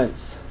if it wants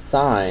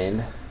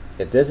sine,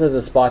 if this is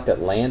a spot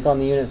that lands on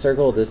the unit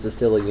circle, this is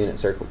still a unit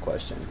circle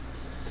question.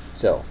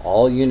 So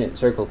all unit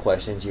circle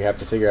questions, you have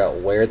to figure out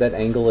where that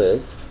angle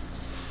is.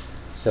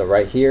 So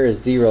right here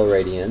is 0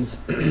 radians.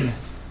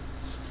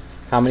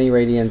 How many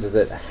radians is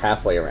it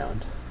halfway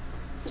around?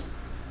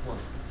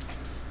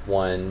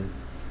 1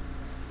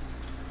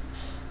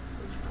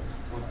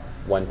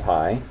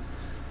 pi.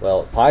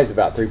 Well, pi is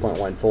about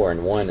 3.14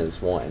 and 1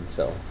 is 1,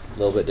 so a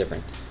little bit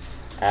different.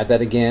 Add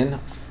that again.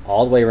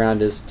 All the way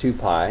around is 2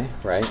 pi,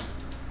 right?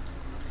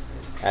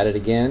 Add it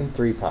again,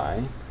 3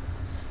 pi.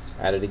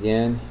 Add it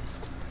again.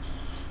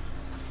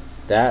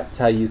 That's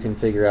how you can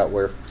figure out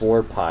where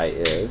 4 pi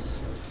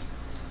is.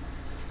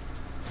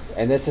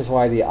 And this is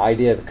why the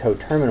idea of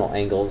coterminal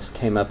angles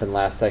came up in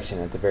last section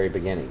at the very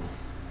beginning.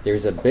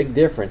 There's a big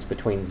difference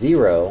between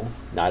 0,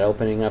 not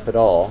opening up at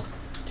all,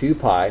 2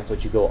 pi,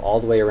 which you go all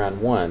the way around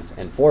once,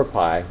 and 4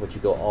 pi, which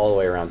you go all the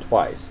way around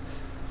twice.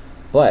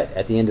 But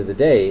at the end of the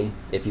day,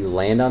 if you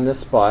land on this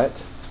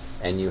spot,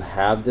 and you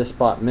have this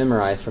spot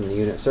memorized from the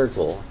unit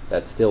circle,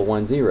 that's still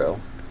 1,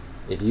 0.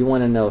 If you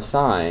want to know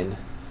sine,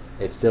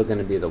 it's still going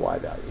to be the y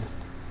value.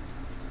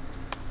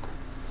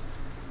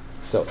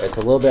 So it's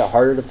a little bit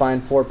harder to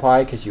find 4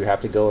 pi because you have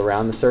to go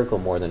around the circle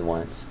more than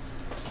once.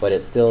 But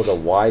it's still the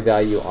y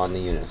value on the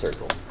unit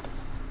circle.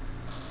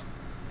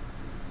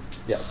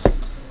 Yes.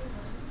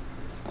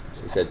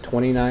 You said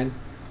 29?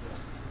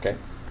 Okay.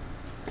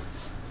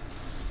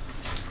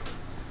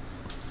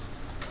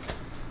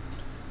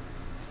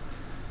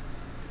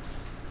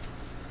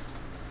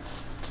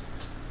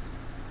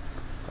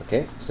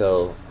 Okay,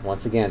 so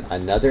once again,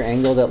 another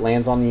angle that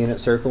lands on the unit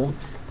circle.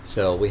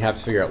 So we have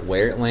to figure out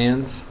where it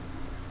lands,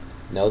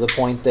 know the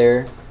point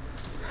there,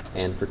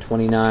 and for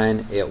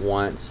 29, it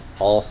wants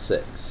all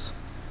 6.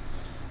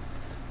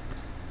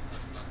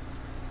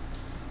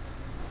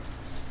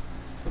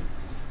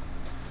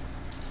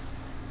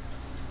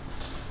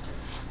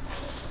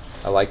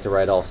 I like to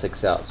write all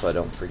 6 out so I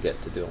don't forget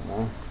to do them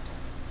all.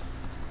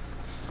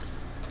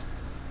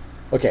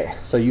 Okay,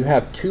 so you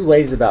have 2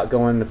 ways about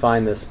going to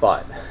find this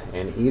spot,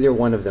 and either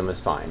one of them is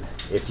fine.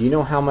 If you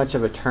know how much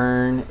of a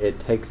turn it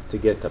takes to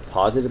get to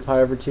positive pi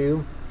over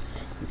 2,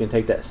 you can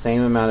take that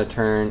same amount of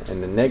turn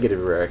in the negative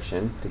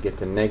direction to get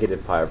to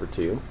negative pi over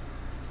 2.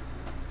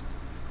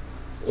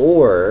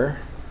 Or,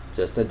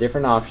 just a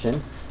different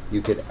option,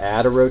 you could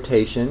add a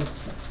rotation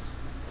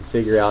to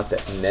figure out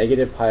that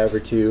negative pi over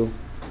 2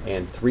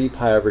 and 3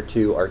 pi over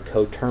 2 are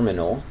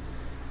coterminal.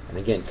 And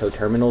again,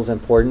 coterminal is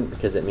important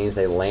because it means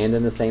they land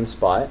in the same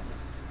spot.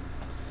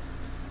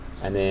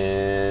 And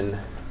then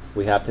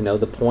we have to know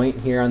the point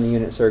here on the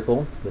unit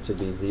circle. This would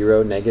be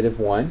 0, negative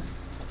 1.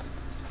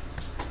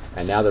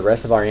 And now the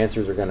rest of our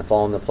answers are going to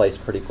fall into place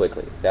pretty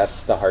quickly.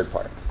 That's the hard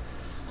part.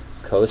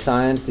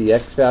 Cosines the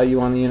x value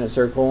on the unit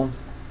circle,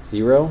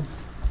 0.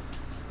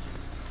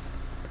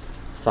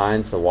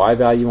 Sines the y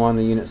value on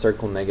the unit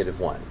circle, negative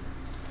 1.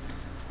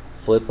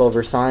 Flip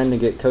over sine to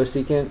get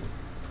cosecant.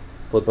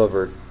 Flip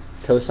over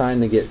cosine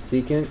to get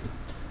secant.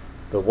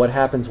 But what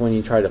happens when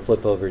you try to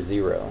flip over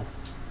 0?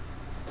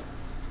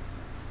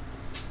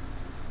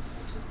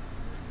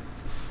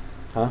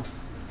 Huh?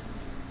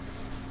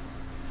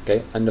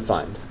 Okay,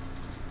 undefined.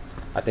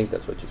 I think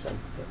that's what you said.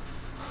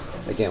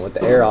 Again, with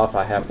the air off,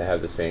 I have to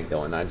have this fan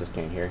going. I just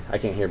can't hear. I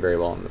can't hear very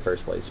well in the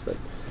first place. But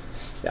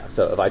yeah,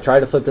 so if I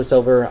try to flip this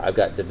over, I've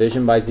got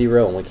division by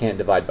 0, and we can't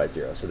divide by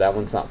 0. So that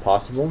one's not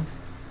possible.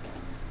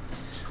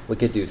 We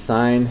could do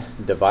sine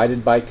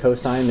divided by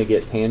cosine to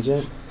get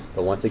tangent.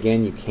 But once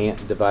again, you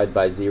can't divide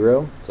by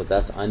 0. So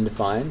that's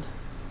undefined.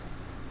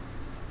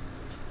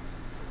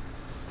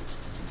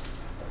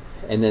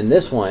 And then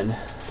this one,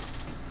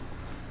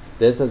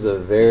 this is a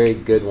very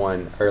good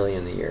one early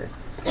in the year.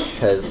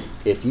 Because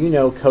if you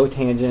know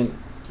cotangent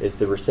is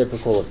the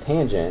reciprocal of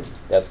tangent,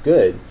 that's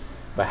good.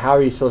 But how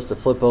are you supposed to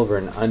flip over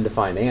an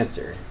undefined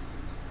answer?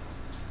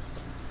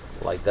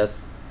 Like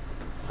that's,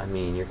 I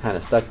mean, you're kind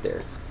of stuck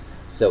there.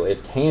 So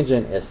if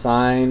tangent is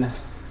sine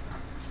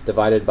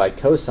divided by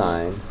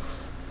cosine,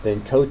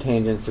 then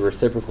cotangent's the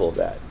reciprocal of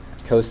that.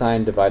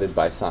 Cosine divided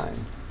by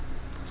sine.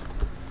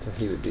 So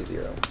he would be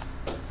 0.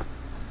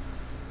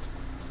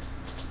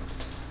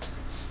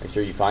 Make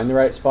sure you find the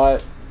right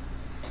spot,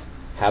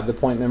 have the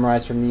point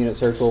memorized from the unit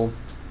circle,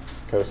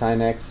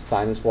 cosine x,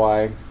 sinus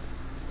y,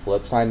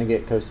 flip sine to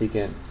get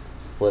cosecant,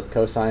 flip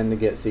cosine to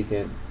get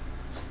secant,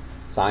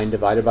 sine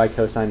divided by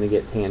cosine to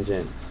get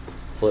tangent,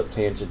 flip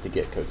tangent to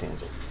get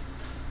cotangent.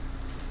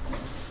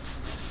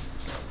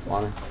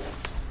 Lana? On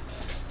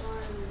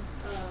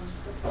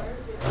the part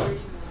of the 31,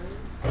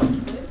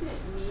 what does it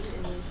mean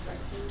in the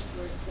instructions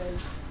where it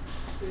says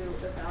to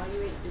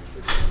evaluate the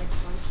trigonometric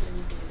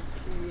functions in this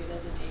period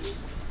as an aid?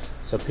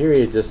 So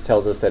period just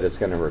tells us that it's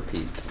going to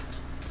repeat.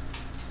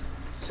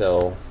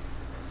 So,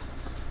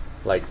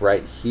 like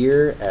right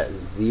here at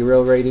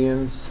 0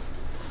 radians,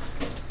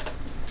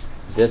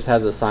 this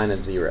has a sine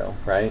of 0,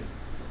 right?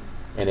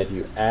 And if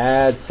you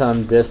add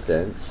some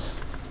distance,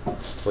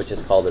 which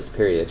is called its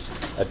period,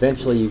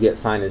 eventually you get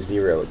sine of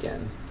 0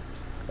 again.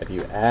 If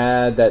you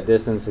add that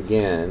distance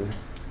again,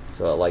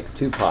 so at like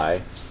 2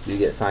 pi, you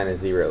get sine of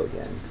 0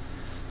 again.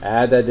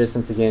 Add that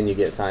distance again, you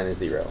get sine of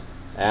 0.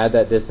 Add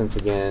that distance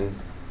again,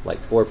 like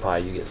 4 pi,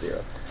 you get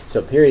 0.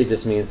 So period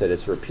just means that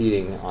it's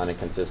repeating on a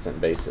consistent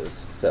basis.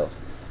 So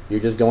you're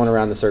just going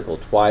around the circle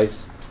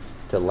twice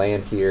to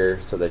land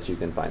here so that you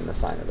can find the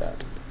sine of that.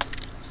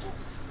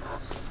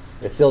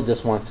 It still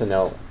just wants to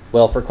know,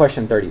 well, for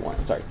question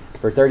 31, sorry.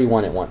 For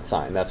 31 it wants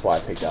sine, that's why I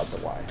picked out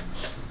the y.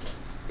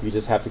 You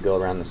just have to go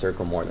around the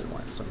circle more than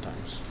once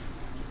sometimes.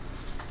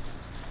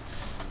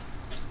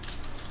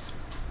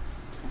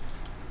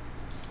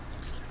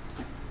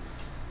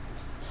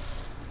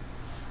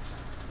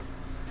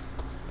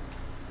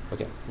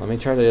 Okay, let me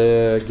try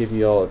to give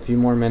you all a few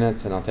more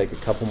minutes and I'll take a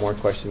couple more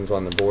questions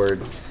on the board.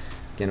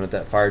 Again, with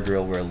that fire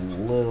drill, we're a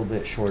little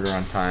bit shorter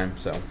on time,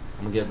 so I'm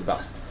gonna give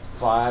about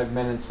 5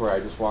 minutes where I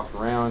just walk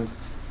around,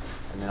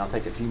 and then I'll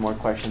take a few more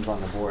questions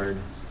on the board,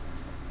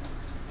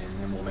 and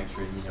then we'll make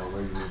sure you know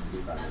where you need to be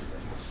about everything.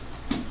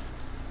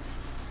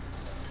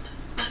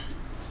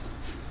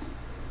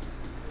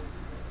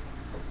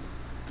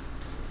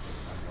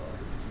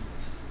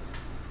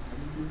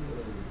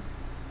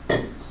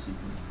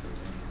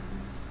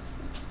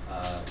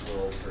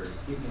 Well, for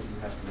secant, you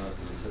have to know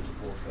it's a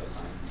reciprocal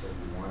cosine, so if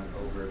you want it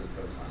over the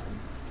cosine,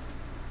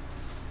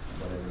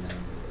 whatever name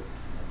it is,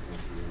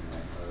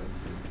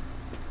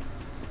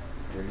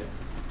 here we go.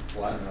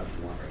 Well, I don't know if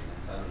you want right now,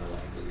 so I don't know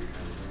what angle you're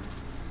trying to do.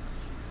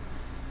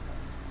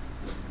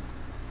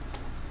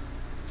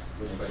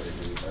 Which question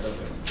do you start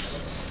over?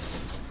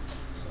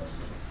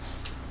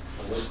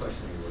 So what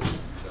question are you looking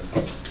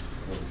at?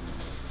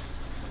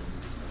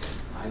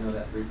 I know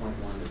that 3.1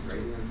 is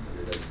radians, but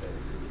it doesn't say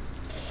degrees.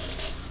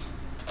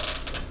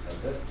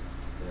 That's it.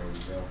 There we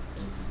go.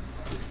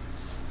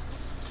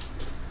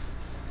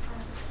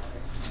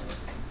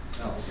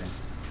 Oh, okay.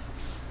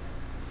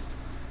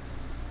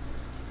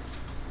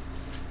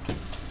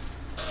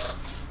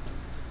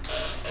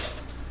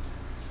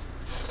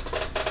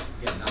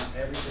 Again, not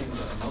everything,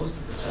 but most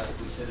of the stuff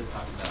we should have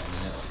talked about in the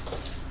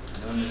notes.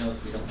 I know in the notes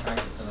we don't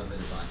practice some of it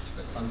a bunch,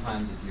 but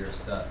sometimes if you're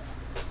stuck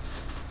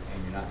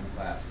and you're not in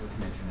class,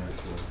 looking at your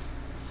notes will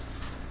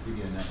give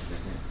you enough of a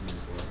hint to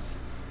move forward.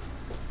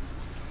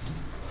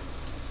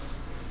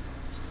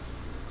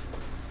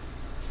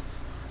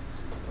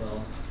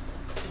 Well,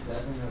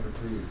 7 over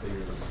 3 is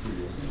bigger than 2,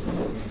 so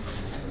we're going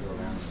to go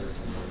around the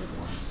circle more than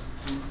once.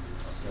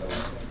 So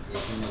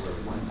if you know where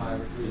 1 pi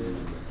over 3 is,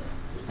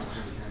 it's not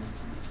going to turn.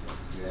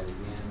 Do that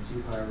again, 2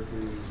 pi over 3,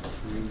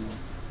 3,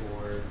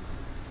 4,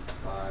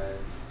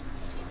 5,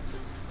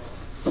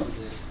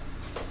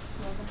 6,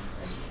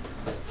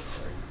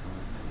 sorry.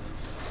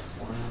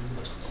 1,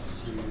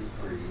 2,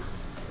 3,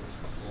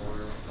 4,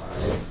 5,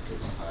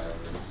 6 pi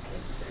over 6.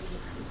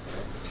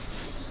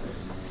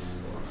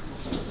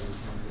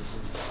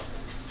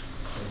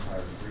 Pi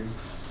over 3.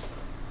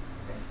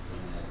 Okay, so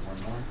then add 1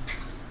 more.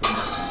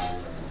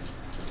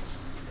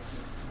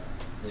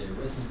 The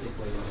arithmetic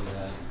way to do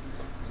that,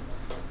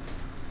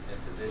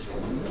 it's a visual.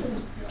 You don't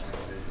like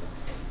a visual.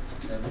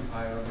 7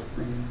 pi over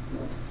 3.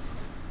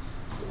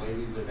 The way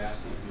we would have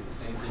asked you to do the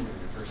same thing as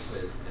your first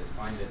quiz is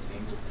find an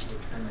angle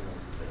terminal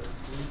to this.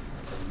 So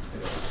you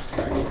could have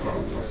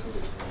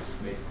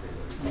basically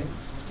what we did.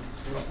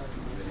 You would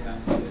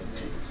have to get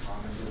a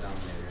common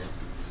denominator.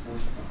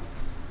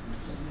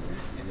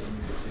 And then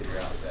you just figure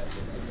out that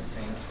it's in the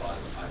same spot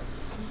as pi.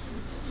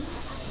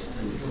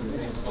 It's in the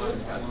same spot,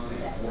 it's got the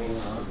same point,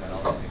 it's got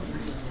all the same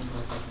degrees.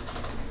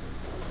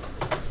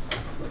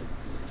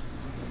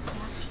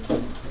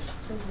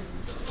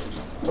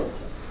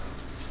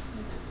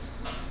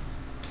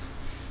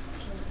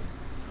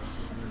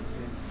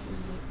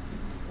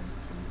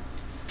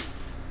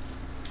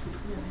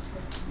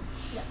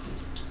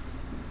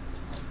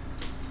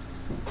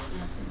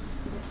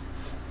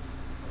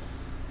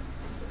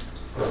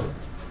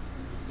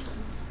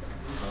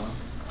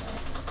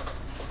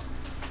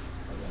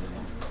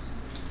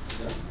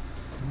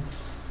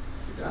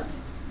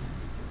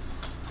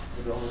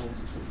 The only ones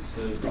except you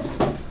said the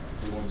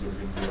ones that we're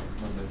going to do on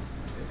Monday.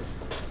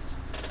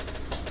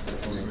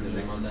 Make the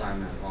next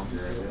assignment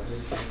longer, I guess.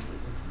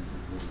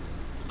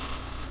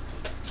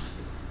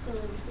 So if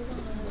we don't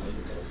know how to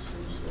do this,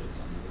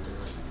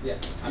 Yeah,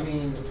 I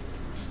mean,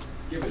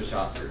 give it a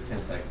shot for 10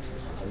 seconds or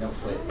something. Don't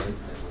quit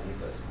instantly,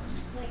 but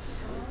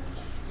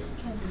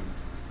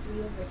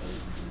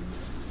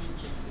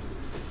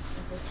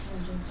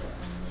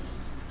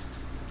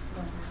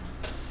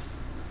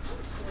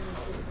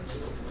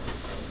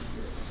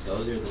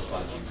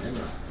spots you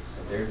memorize,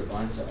 but there's a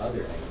bunch of other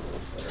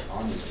angles that are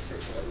on the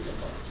circle that we don't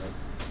remember.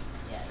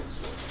 Yeah, that's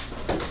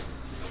true.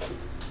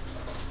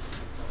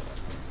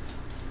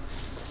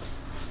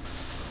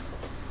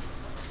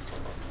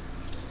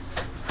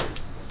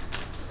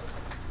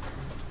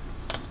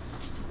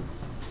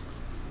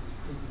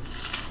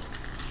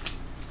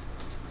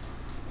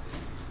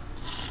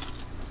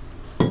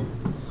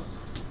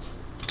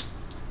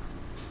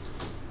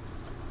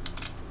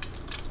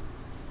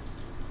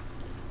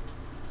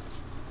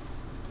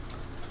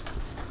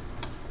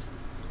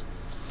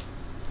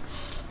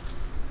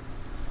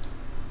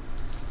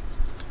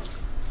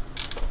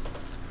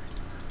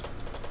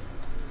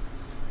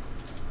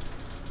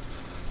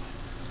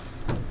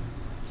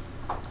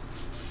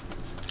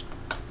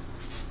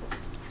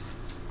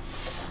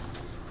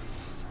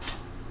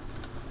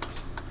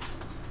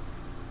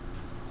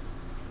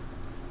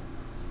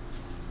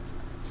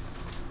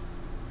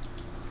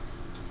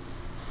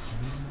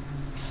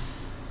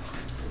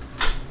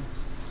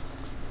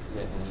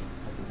 Yeah, and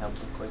I can help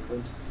you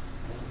quickly.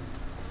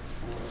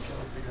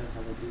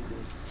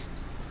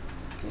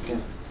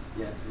 Secant?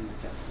 Yes, in the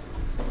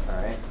calculator.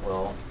 Alright,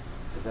 well,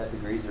 is that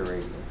degrees or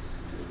radians?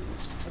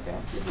 Okay,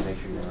 did you make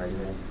sure you didn't write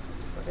it in?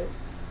 Okay.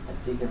 And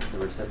secant's the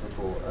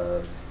reciprocal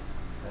of,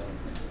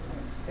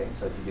 okay,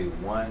 so if you do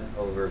 1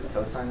 over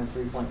cosine of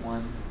 3.1,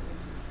 yeah,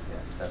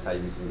 that's how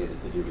you can get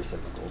it to do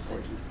reciprocal for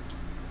you.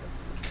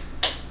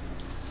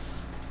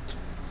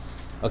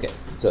 Okay,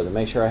 so to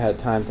make sure I had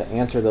time to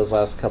answer those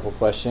last couple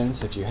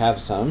questions, if you have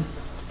some,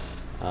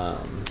 I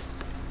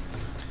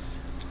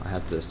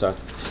have to stop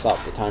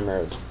the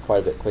timer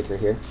quite a bit quicker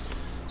here.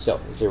 So,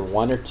 is there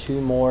 1 or 2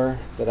 more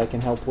that I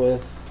can help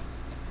with?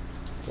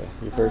 Okay,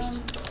 you first.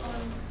 On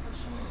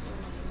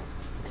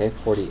question 48. Okay,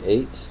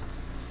 48.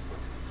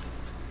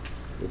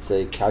 It's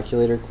a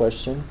calculator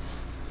question.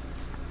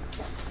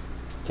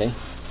 Okay.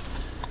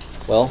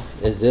 Well,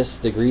 is this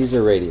degrees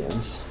or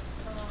radians?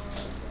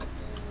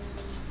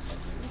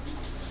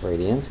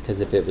 Radians, because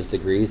if it was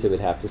degrees, it would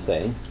have to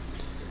say.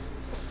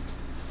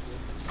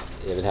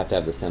 It would have to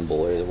have the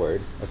symbol or the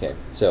word. Okay,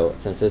 so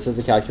since this is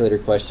a calculator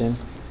question,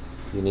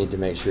 you need to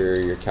make sure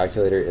your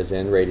calculator is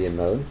in radian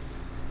mode.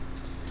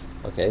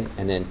 Okay,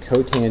 and then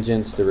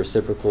cotangent's the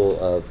reciprocal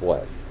of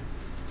what?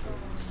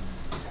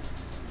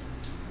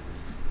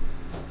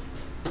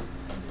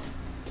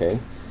 Okay,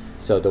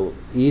 so the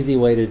easy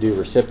way to do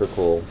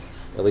reciprocal,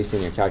 at least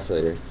in your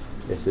calculator,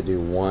 is to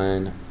do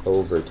 1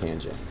 over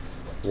tangent.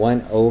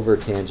 1 over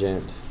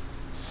tangent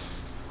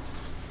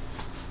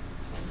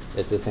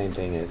is the same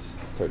thing as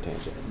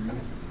cotangent.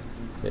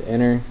 Hit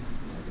enter,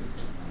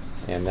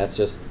 and that's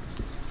just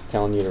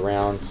telling you to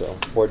round, so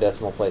 4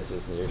 decimal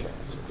places and here's your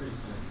answer.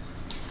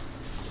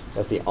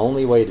 That's the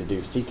only way to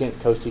do secant,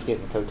 cosecant,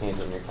 and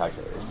cotangent in your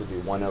calculator, is to do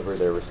 1 over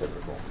their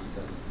reciprocal.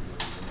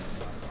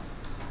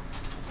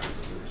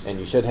 And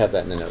you should have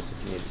that in the notes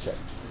if you need to check.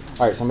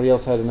 All right, somebody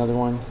else had another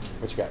one?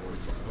 What you got?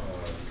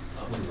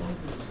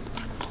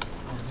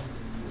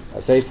 I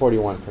say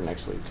 41 for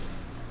next week,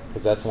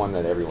 because that's one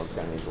that everyone's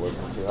going to need to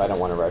listen to. I don't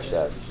want to rush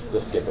that.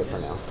 Just skip it for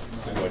now.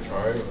 So do I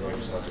try it, or do I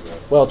just have to go?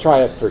 Well, try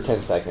it for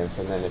 10 seconds,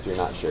 and then if you're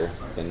not sure,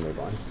 then move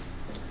on.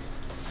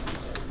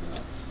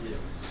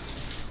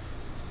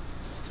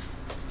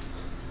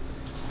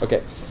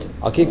 Okay,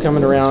 I'll keep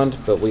coming around,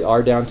 but we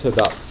are down to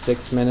about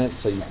 6 minutes,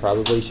 so you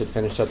probably should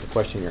finish up the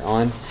question you're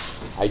on.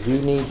 I do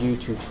need you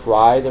to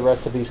try the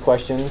rest of these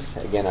questions.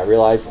 Again, I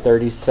realize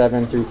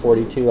 37 through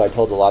 42, I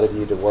told a lot of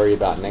you to worry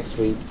about next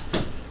week.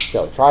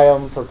 So try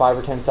them for 5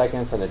 or 10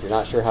 seconds, and if you're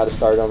not sure how to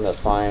start them, that's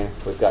fine.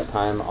 We've got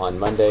time on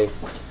Monday.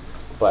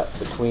 But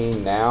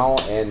between now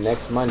and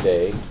next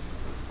Monday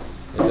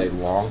is a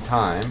long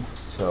time,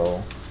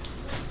 so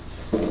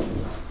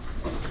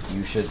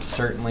you should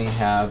certainly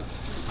have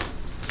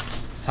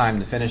time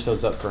to finish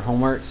those up for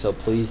homework, so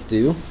please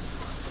do.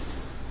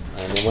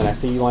 And then when I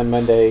see you on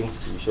Monday,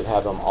 you should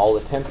have them all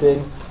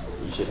attempted.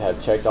 You should have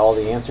checked all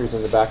the answers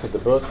in the back of the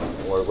book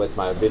or with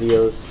my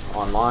videos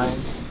online,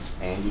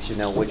 and you should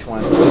know which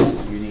one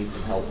you need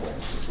some help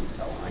with.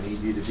 So I need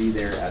you to be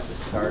there at the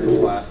start of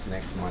class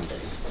next Monday.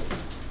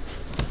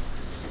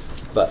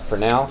 But for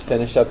now,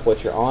 finish up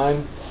what you're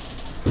on.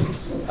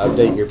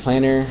 Update your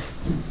planner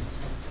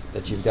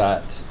that you've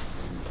got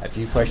a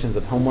few questions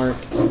of homework.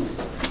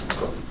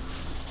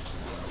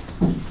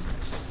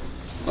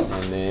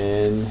 And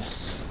then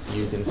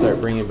you can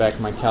start bringing back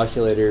my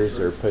calculators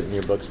or putting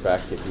your books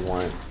back if you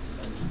want.